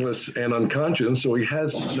blind, mindless, and unconscious, so he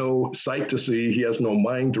has no sight to see, he has no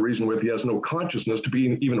mind to reason with, he has no consciousness to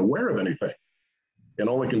be even aware of anything. And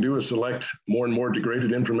all he can do is select more and more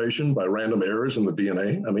degraded information by random errors in the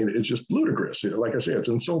DNA. I mean, it's just ludicrous. Like I say, it's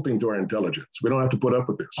insulting to our intelligence. We don't have to put up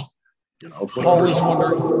with this. Paul is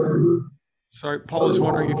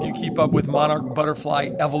wondering if you keep up with monarch butterfly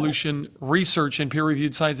evolution research in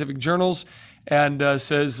peer-reviewed scientific journals. And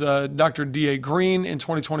says Dr. D.A. Green in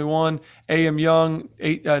 2021, A.M. Young,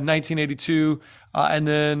 1982, and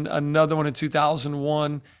then another one in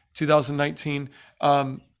 2001, 2019.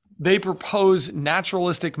 They propose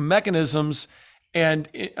naturalistic mechanisms and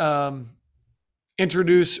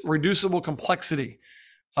introduce reducible complexity.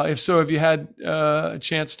 If so, have you had a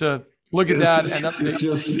chance to look at that?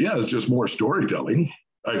 It's just more storytelling.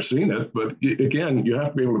 I've seen it, but again, you have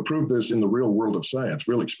to be able to prove this in the real world of science,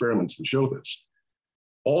 real experiments that show this.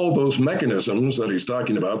 All those mechanisms that he's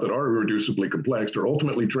talking about that are irreducibly complex are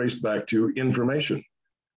ultimately traced back to information.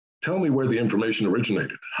 Tell me where the information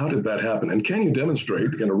originated. How did that happen? And can you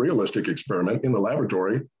demonstrate in a realistic experiment in the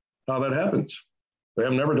laboratory how that happens? They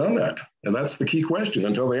have never done that. And that's the key question.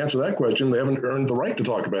 Until they answer that question, they haven't earned the right to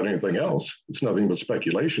talk about anything else. It's nothing but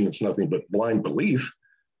speculation. It's nothing but blind belief.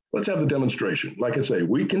 Let's have the demonstration. Like I say,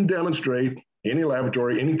 we can demonstrate any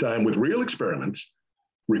laboratory, anytime with real experiments,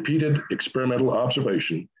 repeated experimental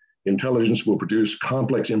observation. Intelligence will produce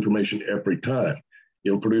complex information every time.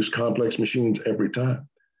 It'll produce complex machines every time.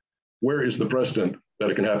 Where is the precedent that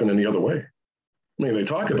it can happen any other way? I mean, they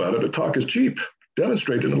talk about it, but talk is cheap.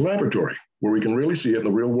 Demonstrate it in a laboratory where we can really see it in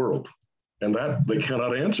the real world. And that they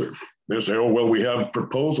cannot answer. They say, oh, well, we have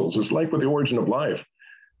proposals. It's like with the origin of life.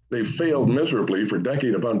 They failed miserably for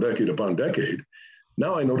decade upon decade upon decade.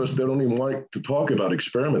 Now I notice they don't even like to talk about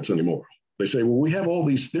experiments anymore. They say, well, we have all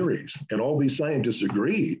these theories, and all these scientists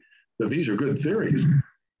agree that these are good theories.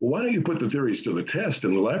 Well, why don't you put the theories to the test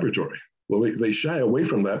in the laboratory? Well, they shy away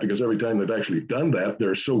from that because every time they've actually done that,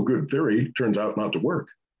 their so good theory turns out not to work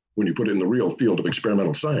when you put it in the real field of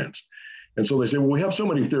experimental science. And so they say, well, we have so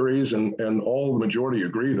many theories, and all the majority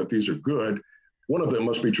agree that these are good. One of them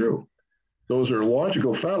must be true. Those are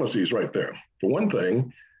logical fallacies right there. For one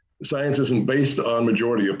thing, science isn't based on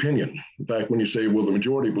majority opinion. In fact, when you say, well, the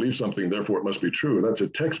majority believes something, therefore it must be true, that's a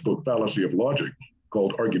textbook fallacy of logic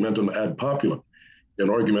called argumentum ad populum, an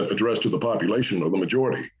argument addressed to the population or the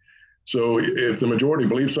majority. So if the majority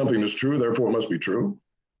believes something is true, therefore it must be true.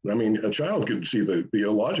 I mean, a child could see the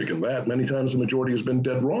illogic in that. Many times the majority has been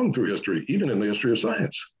dead wrong through history, even in the history of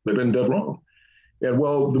science. They've been dead wrong. And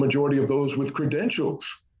well, the majority of those with credentials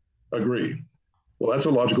agree. Well, that's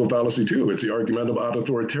a logical fallacy too. It's the argument of ad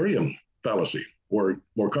authoritarian fallacy, or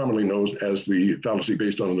more commonly known as the fallacy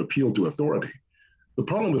based on an appeal to authority. The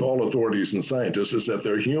problem with all authorities and scientists is that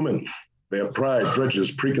they're human. They have pride,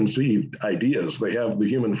 prejudice, preconceived ideas. They have the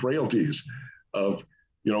human frailties of,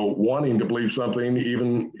 wanting to believe something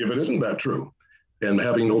even if it isn't that true, and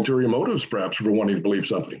having ulterior motives perhaps for wanting to believe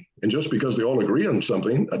something. And just because they all agree on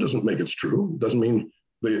something, that doesn't make it true. It doesn't mean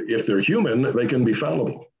if they're human, they can be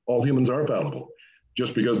fallible. All humans are fallible.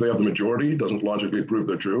 Just because they have the majority doesn't logically prove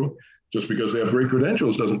they're true. Just because they have great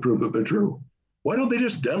credentials doesn't prove that they're true. Why don't they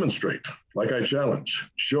just demonstrate, like I challenge?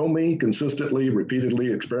 Show me consistently,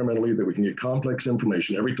 repeatedly, experimentally that we can get complex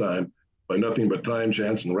information every time by nothing but time,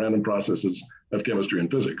 chance, and random processes of chemistry and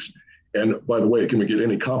physics. And by the way, can we get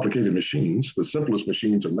any complicated machines? The simplest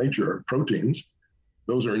machines in nature are proteins.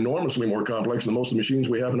 Those are enormously more complex than most of the machines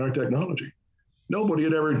we have in our technology. Nobody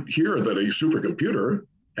would ever hear that a supercomputer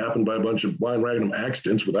happened by a bunch of blind random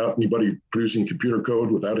accidents without anybody producing computer code,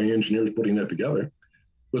 without any engineers putting it together.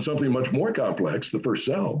 But something much more complex, the first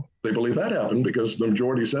cell, they believe that happened because the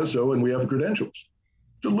majority says so and we have the credentials.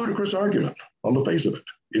 It's a ludicrous argument on the face of it.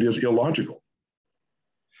 It is illogical.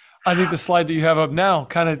 I think the slide that you have up now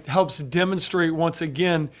kind of helps demonstrate once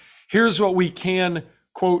again, here's what we can,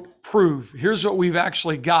 quote, prove. Here's what we've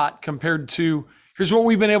actually got compared to, here's what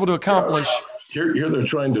we've been able to accomplish. Here they're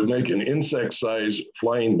trying to make an insect-sized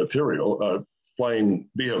flying flying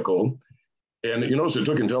vehicle. And you notice it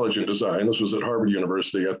took intelligent design. This was at Harvard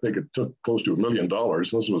University. I think it took close to $1 million.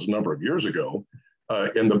 This was a number of years ago.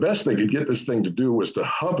 And the best they could get this thing to do was to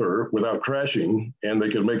hover without crashing, and they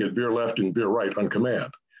could make it veer left and veer right on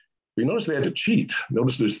command. But you notice they had to cheat.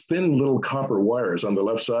 Notice there's thin little copper wires on the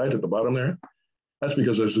left side at the bottom there. That's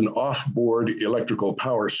because there's an off-board electrical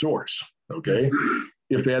power source, okay?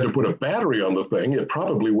 If they had to put a battery on the thing, it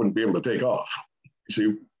probably wouldn't be able to take off. You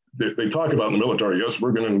see, they talk about in the military, yes,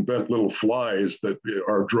 we're going to invent little flies that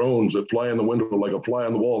are drones that fly in the window like a fly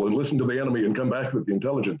on the wall and listen to the enemy and come back with the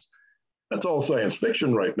intelligence. That's all science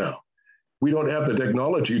fiction right now. We don't have the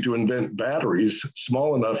technology to invent batteries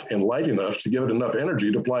small enough and light enough to give it enough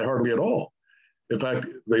energy to fly hardly at all. In fact,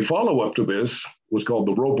 they follow up to this was called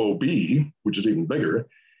the Robo-Bee, which is even bigger.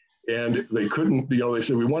 And they couldn't, they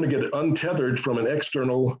said, we want to get it untethered from an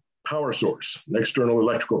external power source, an external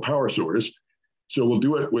electrical power source. So we'll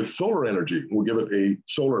do it with solar energy. We'll give it a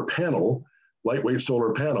solar panel, lightweight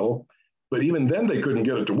solar panel. But even then they couldn't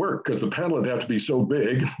get it to work because the panel would have to be so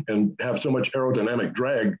big and have so much aerodynamic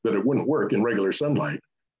drag that it wouldn't work in regular sunlight.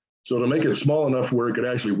 So to make it small enough where it could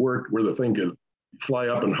actually work, where the thing could fly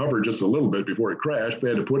up and hover just a little bit before it crashed, they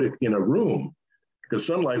had to put it in a room because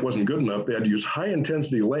sunlight wasn't good enough. They had to use high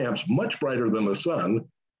intensity lamps, much brighter than the sun,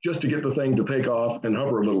 just to get the thing to take off and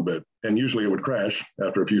hover a little bit. And usually it would crash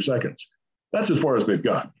after a few seconds. That's as far as they've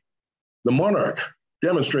got. The Monarch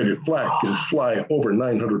demonstrated flight can fly over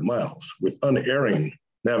 900 miles with unerring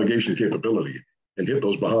navigation capability and hit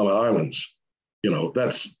those Bahama Islands.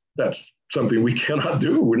 That's something we cannot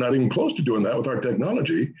do. We're not even close to doing that with our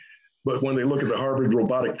technology. But when they look at the Harvard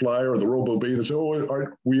robotic flyer or the Robo-Bee, they say, oh,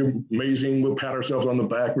 aren't we amazing? We'll pat ourselves on the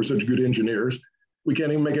back. We're such good engineers. We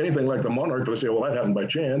can't even make anything like the Monarch. They say, well, that happened by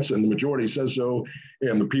chance. And the majority says so.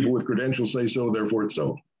 And the people with credentials say so. Therefore, it's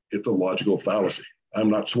so. It's a logical fallacy. I'm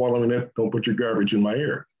not swallowing it. Don't put your garbage in my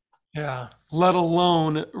ear. Yeah. Let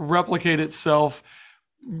alone replicate itself,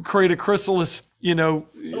 create a chrysalis,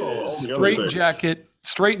 straight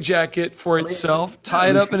jacket for itself, tie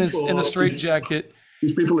it up in a straight jacket.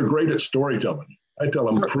 These people are great at storytelling. I tell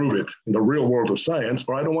them, prove it in the real world of science,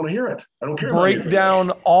 or I don't want to hear it. I don't care. Break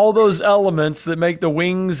down all those elements that make the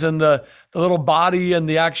wings and the little body and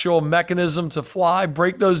the actual mechanism to fly,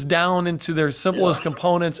 break those down into their simplest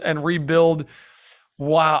components and rebuild.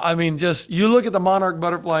 Wow. I mean, just you look at the monarch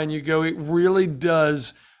butterfly and you go, it really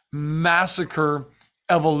does massacre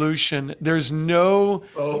evolution. There's no...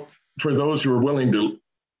 Well, for those who are willing to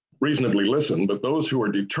reasonably listen, but those who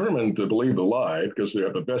are determined to believe the lie because they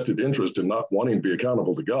have a vested interest in not wanting to be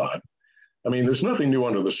accountable to God. I mean, there's nothing new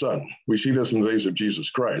under the sun. We see this in the days of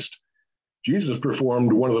Jesus Christ. Jesus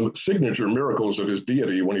performed one of the signature miracles of his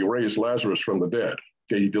deity when he raised Lazarus from the dead.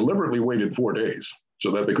 Okay, he deliberately waited 4 days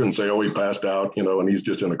so that they couldn't say, oh, he passed out, and he's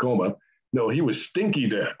just in a coma. No, he was stinky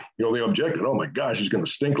dead. They objected, oh my gosh, he's going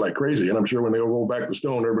to stink like crazy. And I'm sure when they roll back the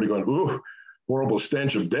stone, everybody going, ooh, horrible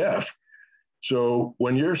stench of death. So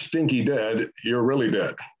when you're stinky dead, you're really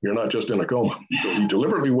dead. You're not just in a coma. So he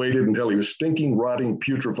deliberately waited until he was stinking, rotting,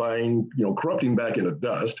 putrefying, corrupting back into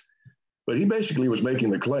dust. But he basically was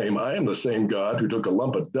making the claim, I am the same God who took a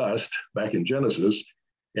lump of dust back in Genesis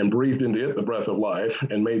and breathed into it the breath of life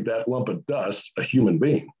and made that lump of dust a human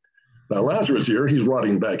being. Now, Lazarus here, he's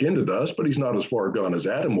rotting back into dust, but he's not as far gone as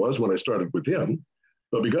Adam was when I started with him.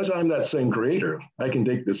 But because I'm that same creator, I can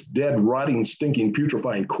take this dead, rotting, stinking,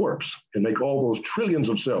 putrefying corpse and make all those trillions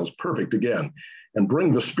of cells perfect again and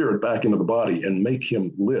bring the spirit back into the body and make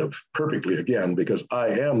him live perfectly again, because I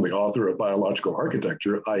am the author of biological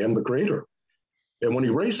architecture. I am the creator. And when he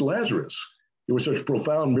raised Lazarus, it was such a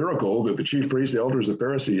profound miracle that the chief priests, the elders, the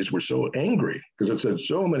Pharisees were so angry, because it said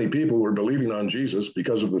so many people were believing on Jesus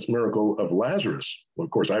because of this miracle of Lazarus. Well,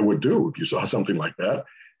 of course, I would do if you saw something like that.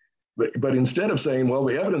 But instead of saying, well,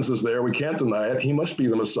 the evidence is there, we can't deny it, he must be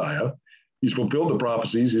the Messiah, he's fulfilled the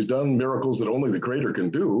prophecies, he's done miracles that only the Creator can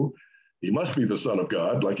do, he must be the Son of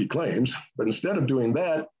God, like he claims. But instead of doing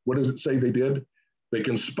that, what does it say they did? They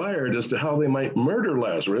conspired as to how they might murder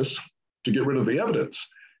Lazarus to get rid of the evidence.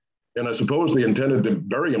 And I suppose they intended to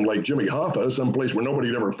bury him like Jimmy Hoffa, someplace where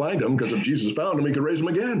nobody'd ever find him, because if Jesus found him, he could raise him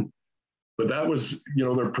again. But that was,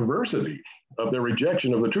 their perversity of their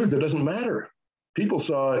rejection of the truth. It doesn't matter. People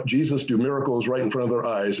saw Jesus do miracles right in front of their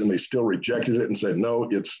eyes, and they still rejected it and said, no,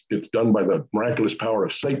 it's done by the miraculous power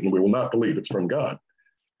of Satan. We will not believe it's from God.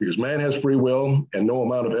 Because man has free will, and no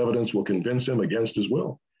amount of evidence will convince him against his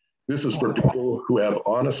will. This is for people who have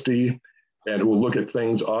honesty and who will look at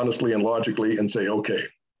things honestly and logically and say, okay,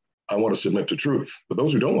 I want to submit to truth. But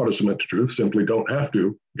those who don't want to submit to truth simply don't have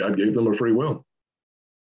to. God gave them a free will.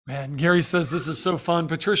 Man, Gary says this is so fun.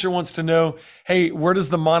 Patricia wants to know, hey, where does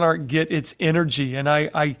the Monarch get its energy? And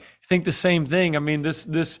I think the same thing. I mean,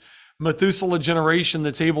 this Methuselah generation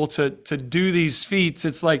that's able to do these feats,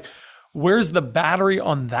 it's like, where's the battery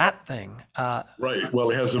on that thing? Right. Well,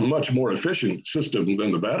 it has a much more efficient system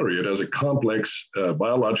than the battery. It has a complex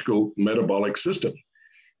biological metabolic system.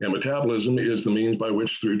 And metabolism is the means by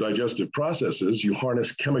which, through digestive processes, you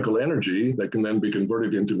harness chemical energy that can then be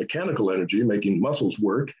converted into mechanical energy, making muscles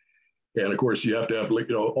work. And of course, you have to have,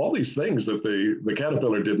 all these things that the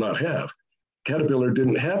caterpillar did not have. Caterpillar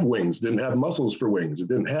didn't have wings, didn't have muscles for wings. It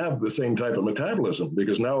didn't have the same type of metabolism,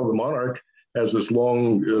 because now the Monarch has this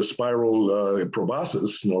long spiral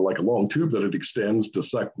proboscis, like a long tube that it extends to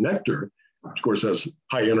suck nectar, which of course has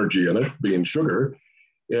high energy in it, being sugar.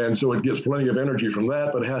 And so it gets plenty of energy from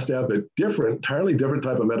that, but it has to have a entirely different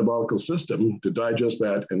type of metabolical system to digest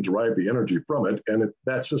that and derive the energy from it. And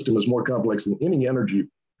that system is more complex than any energy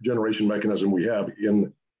generation mechanism we have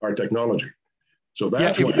in our technology. So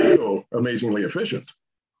that's why it's so amazingly efficient.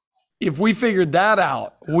 If we figured that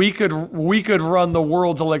out, we could run the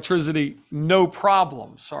world's electricity no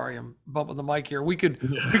problem. Sorry, I'm bumping the mic here. We could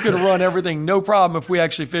run everything no problem if we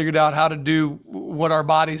actually figured out how to do what our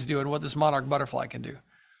bodies do and what this monarch butterfly can do.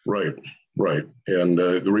 Right. And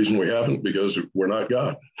the reason we haven't, because we're not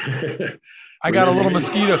God. I got a little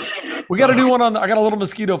mosquito. We got to do one I got a little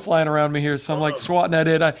mosquito flying around me here, so I'm like swatting at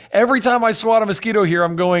it. Every time I swat a mosquito here,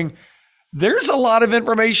 I'm going, there's a lot of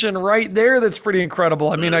information right there that's pretty incredible.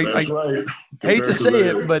 I mean, I hate to say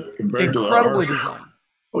it, but incredibly designed.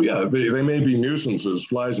 Oh, yeah, they may be nuisances.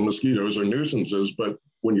 Flies and mosquitoes are nuisances, but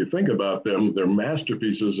when you think about them, they're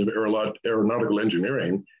masterpieces of aeronautical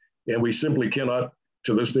engineering, and we simply cannot,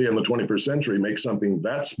 to this day in the 21st century, make something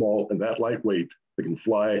that small and that lightweight that can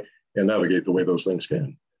fly and navigate the way those things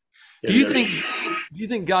can. Do you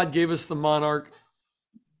think God gave us the Monarch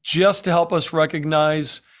just to help us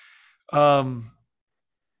recognize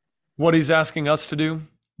what he's asking us to do?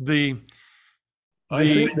 I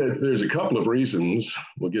think that there's a couple of reasons.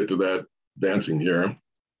 We'll get to that dancing here.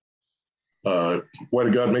 Why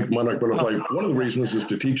did God make the monarch butterfly? One of the reasons is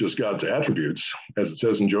to teach us God's attributes, as it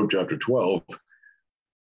says in Job chapter 12.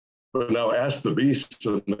 But now ask the beasts,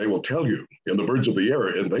 and they will tell you, and the birds of the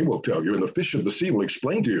air, and they will tell you, and the fish of the sea will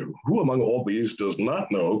explain to you. Who among all these does not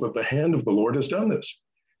know that the hand of the Lord has done this?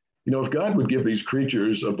 If God would give these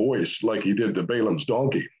creatures a voice like he did to Balaam's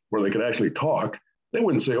donkey, where they could actually talk, they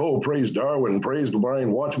wouldn't say, oh, praise Darwin, praise the blind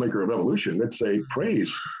watchmaker of evolution. They'd say,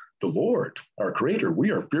 praise the Lord, our creator.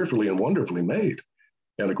 We are fearfully and wonderfully made.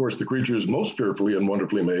 And of course, the creatures most fearfully and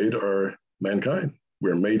wonderfully made are mankind.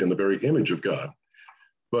 We're made in the very image of God.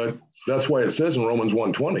 But that's why it says in Romans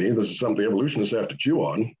 1:20, this is something evolutionists have to chew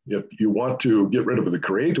on. If you want to get rid of the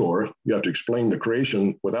creator, you have to explain the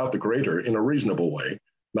creation without the creator in a reasonable way,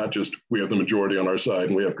 not just we have the majority on our side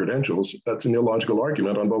and we have credentials. That's an illogical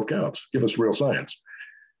argument on both counts. Give us real science.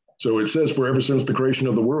 So it says, for ever since the creation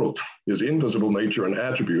of the world, his invisible nature and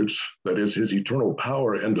attributes, that is his eternal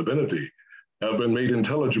power and divinity, have been made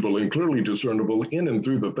intelligible and clearly discernible in and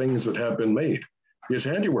through the things that have been made. His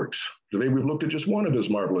handiworks. Today we've looked at just one of his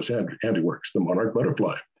marvelous handiworks, the monarch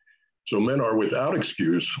butterfly. So men are without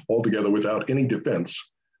excuse, altogether without any defense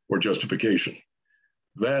or justification.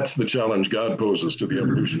 That's the challenge God poses to the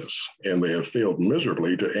evolutionists, and they have failed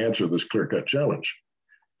miserably to answer this clear-cut challenge.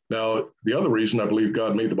 Now, the other reason I believe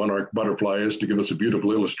God made the monarch butterfly is to give us a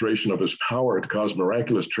beautiful illustration of his power to cause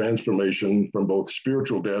miraculous transformation from both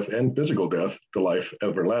spiritual death and physical death to life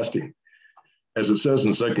everlasting. As it says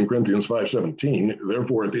in 2 Corinthians 5:17,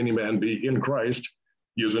 therefore, if any man be in Christ,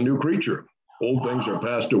 he is a new creature. Old things are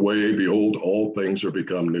passed away. Behold, all things are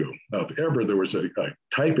become new. Now, if ever there was a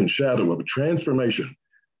type and shadow of a transformation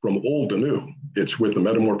from old to new, it's with the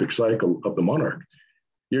metamorphic cycle of the monarch.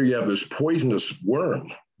 Here you have this poisonous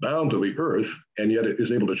worm bound to the earth, and yet it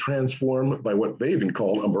is able to transform by what they even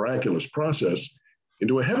call a miraculous process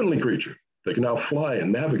into a heavenly creature that can now fly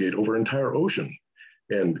and navigate over an entire ocean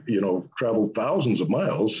and, travel thousands of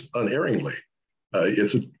miles unerringly.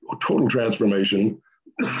 It's a total transformation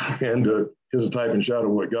and is a type and shadow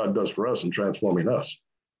of what God does for us in transforming us.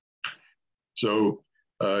 So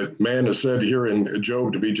man is said here in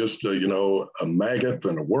Job to be just, a maggot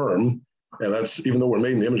and a worm. And that's, even though we're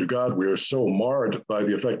made in the image of God, we are so marred by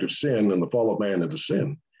the effect of sin and the fall of man into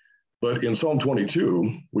sin. But in Psalm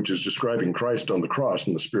 22, which is describing Christ on the cross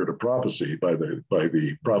in the spirit of prophecy by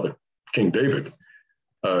the prophet King David,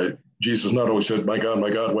 Jesus not only said, my God,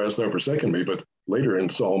 why hast thou forsaken me? But later in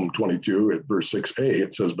Psalm 22 at verse 6a,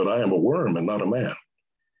 it says, but I am a worm and not a man.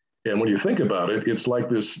 And when you think about it, it's like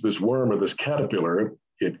this worm or this caterpillar,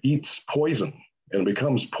 it eats poison and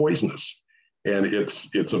becomes poisonous. And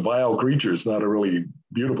it's a vile creature. It's not a really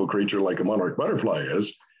beautiful creature like a monarch butterfly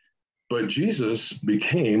is. But Jesus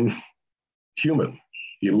became human.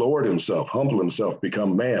 He lowered himself, humbled himself,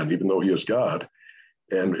 become man, even though he is God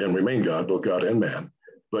and remained God, both God and man.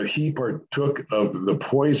 But he partook of the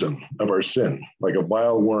poison of our sin, like a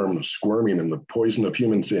vile worm squirming in the poison of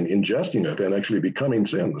human sin, ingesting it and actually becoming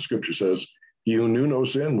sin. The scripture says, he who knew no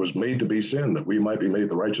sin was made to be sin, that we might be made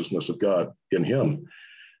the righteousness of God in him.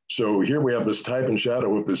 So here we have this type and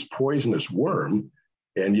shadow of this poisonous worm,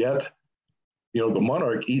 and yet, the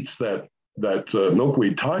monarch eats that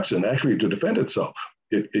milkweed toxin actually to defend itself.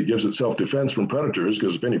 It gives itself defense from predators,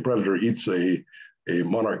 because if any predator eats a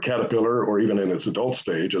monarch caterpillar, or even in its adult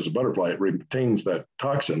stage as a butterfly, it retains that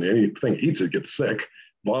toxin. Anything eats it gets sick,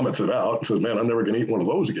 vomits it out, and says, man, I'm never going to eat one of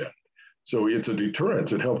those again. So it's a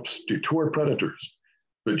deterrence. It helps deter predators.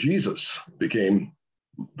 But Jesus became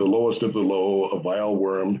the lowest of the low, a vile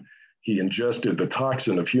worm. He ingested the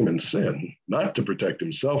toxin of human sin, not to protect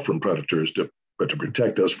himself from predators, but to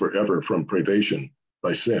protect us forever from predation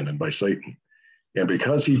by sin and by Satan. And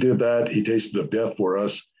because he did that, he tasted of death for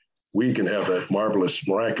us. We can have that marvelous,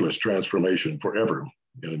 miraculous transformation forever.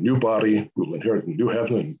 In a new body, we'll inherit a new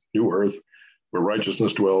heaven and new earth, where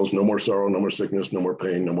righteousness dwells, no more sorrow, no more sickness, no more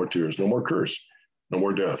pain, no more tears, no more curse, no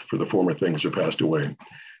more death, for the former things are passed away.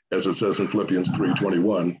 As it says in Philippians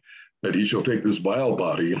 3:21, that he shall take this vile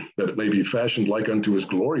body, that it may be fashioned like unto his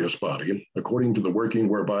glorious body, according to the working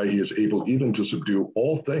whereby he is able even to subdue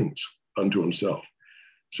all things unto himself.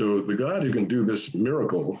 So the God who can do this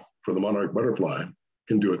miracle for the monarch butterfly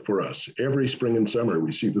can do it for us. Every spring and summer,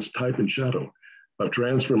 we see this type and shadow of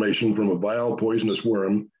transformation from a vile, poisonous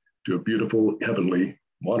worm to a beautiful, heavenly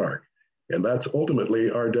monarch. And that's ultimately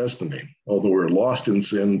our destiny. Although we're lost in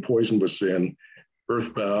sin, poisoned with sin,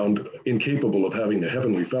 earthbound, incapable of having a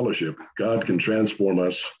heavenly fellowship, God can transform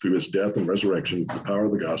us through his death and resurrection, the power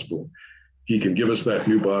of the gospel. He can give us that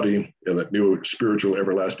new body and that new spiritual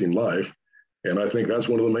everlasting life. And I think that's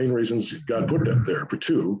one of the main reasons God put that there for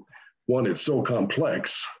two. One, it's so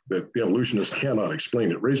complex that the evolutionists cannot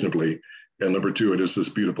explain it reasonably. And number two, it is this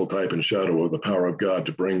beautiful type and shadow of the power of God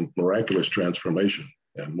to bring miraculous transformation.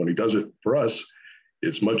 And when he does it for us,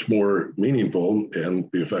 it's much more meaningful, and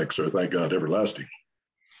the effects are, thank God, everlasting.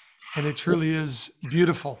 And it truly is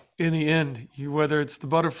beautiful in the end, whether it's the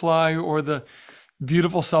butterfly or the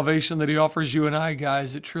beautiful salvation that he offers you and I,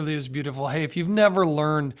 guys, it truly is beautiful. Hey, if you've never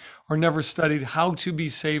learned or never studied how to be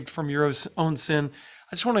saved from your own sin,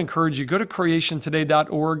 I just want to encourage you, go to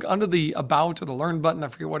creationtoday.org under the About or the Learn button. I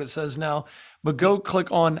forget what it says now, but go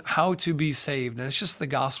click on How to Be Saved. And it's just the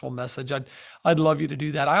gospel message. I'd love you to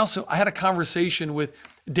do that. I had a conversation with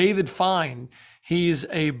David Fine. He's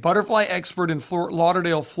a butterfly expert in Fort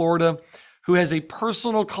Lauderdale, Florida, who has a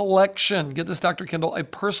personal collection. Get this, Dr. Kindell, a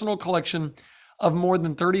personal collection of more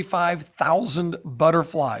than 35,000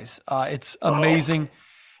 butterflies. It's amazing.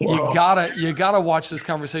 Wow. You gotta watch this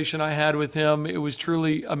conversation I had with him. It was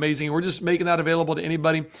truly amazing. We're just making that available to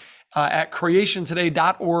anybody at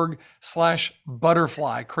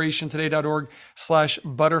creationtoday.org/butterfly,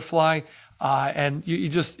 creationtoday.org/butterfly. And you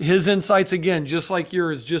just, his insights, again, just like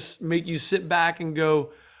yours, just make you sit back and go,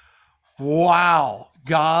 wow,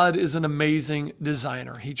 God is an amazing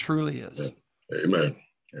designer. He truly is. Amen.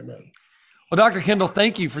 Amen. Well, Dr. Kindell,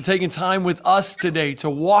 thank you for taking time with us today to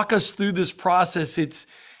walk us through this process. It's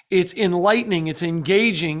enlightening, it's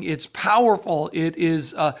engaging, it's powerful, it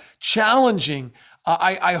is challenging.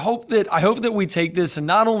 I hope that we take this and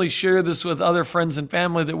not only share this with other friends and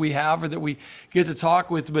family that we have or that we get to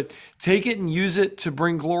talk with, but take it and use it to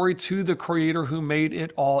bring glory to the Creator who made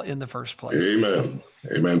it all in the first place. Amen. So,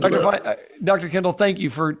 Amen. Dr. Kindell, thank you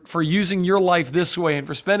for using your life this way and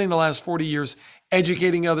for spending the last 40 years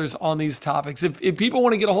educating others on these topics. If people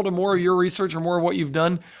want to get a hold of more of your research or more of what you've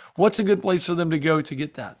done, what's a good place for them to go to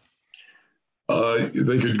get that?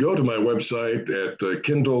 They could go to my website at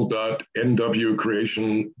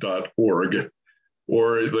kindell.nwcreation.org,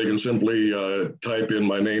 or they can simply type in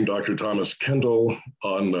my name, Dr. Thomas Kindell,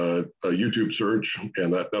 on a YouTube search,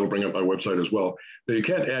 and that'll bring up my website as well. Now, you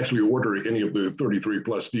can't actually order any of the 33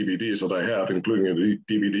 plus DVDs that I have, including a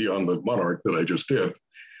DVD on the Monarch that I just did.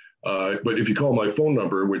 But if you call my phone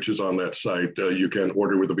number, which is on that site, you can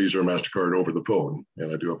order with a Visa or MasterCard over the phone.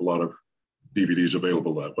 And I do have a lot of DVDs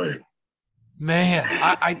available that way. Man,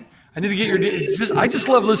 I need to get I just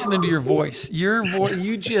love listening to your voice. Your voice,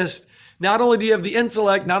 you just, not only do you have the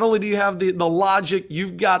intellect, not only do you have the logic,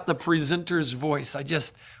 you've got the presenter's voice.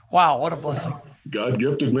 Wow, what a blessing. God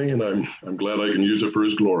gifted me, and I'm glad I can use it for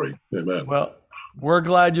his glory. Amen. Well, we're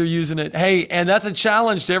glad you're using it. Hey, and that's a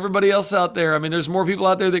challenge to everybody else out there. I mean, there's more people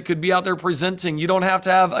out there that could be out there presenting. You don't have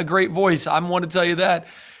to have a great voice. I want to tell you that.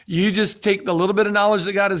 You just take the little bit of knowledge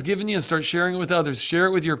that God has given you and start sharing it with others. Share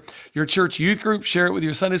it with your church youth group. Share it with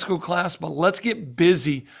your Sunday school class. But let's get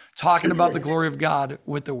busy talking about the glory of God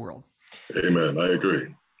with the world. Amen. I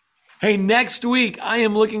agree. Hey, next week, I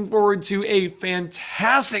am looking forward to a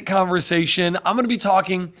fantastic conversation. I'm going to be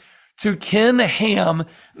talking to Ken Ham,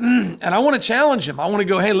 and I want to challenge him. I want to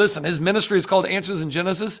go, hey, listen, his ministry is called Answers in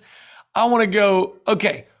Genesis. I want to go,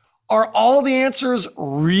 okay, are all the answers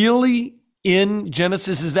really in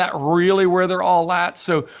Genesis? Is that really where they're all at?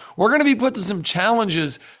 So we're going to be putting some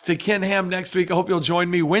challenges to Ken Ham next week. I hope you'll join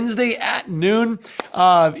me Wednesday at noon.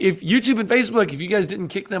 If YouTube and Facebook, if you guys didn't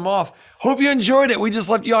kick them off, hope you enjoyed it. We just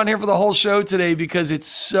left you on here for the whole show today because it's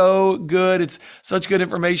so good. It's such good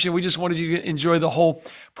information. We just wanted you to enjoy the whole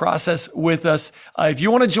process with us. If you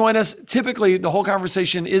want to join us, typically the whole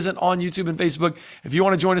conversation isn't on YouTube and Facebook. If you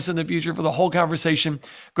want to join us in the future for the whole conversation,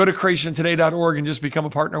 go to creationtoday.org and just become a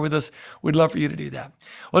partner with us. We'd love for you to do that.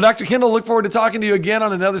 Well, Dr. Kindell, look forward to talking to you again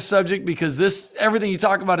on another subject because everything you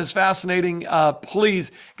talk about is fascinating.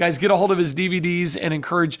 Please, guys, get a hold of his DVDs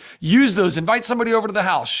and use those. Invite somebody over to the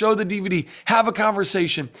house, show the DVD, have a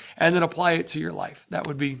conversation, and then apply it to your life. That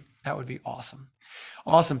would be awesome.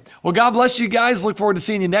 Awesome. Well, God bless you guys. Look forward to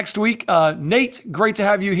seeing you next week. Nate, great to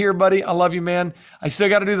have you here, buddy. I love you, man. I still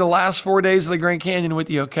got to do the last 4 days of the Grand Canyon with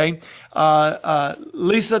you, okay?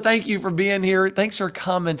 Lisa, thank you for being here. Thanks for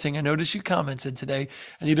commenting. I noticed you commented today,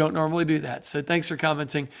 and you don't normally do that. So thanks for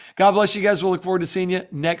commenting. God bless you guys. We'll look forward to seeing you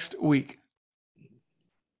next week.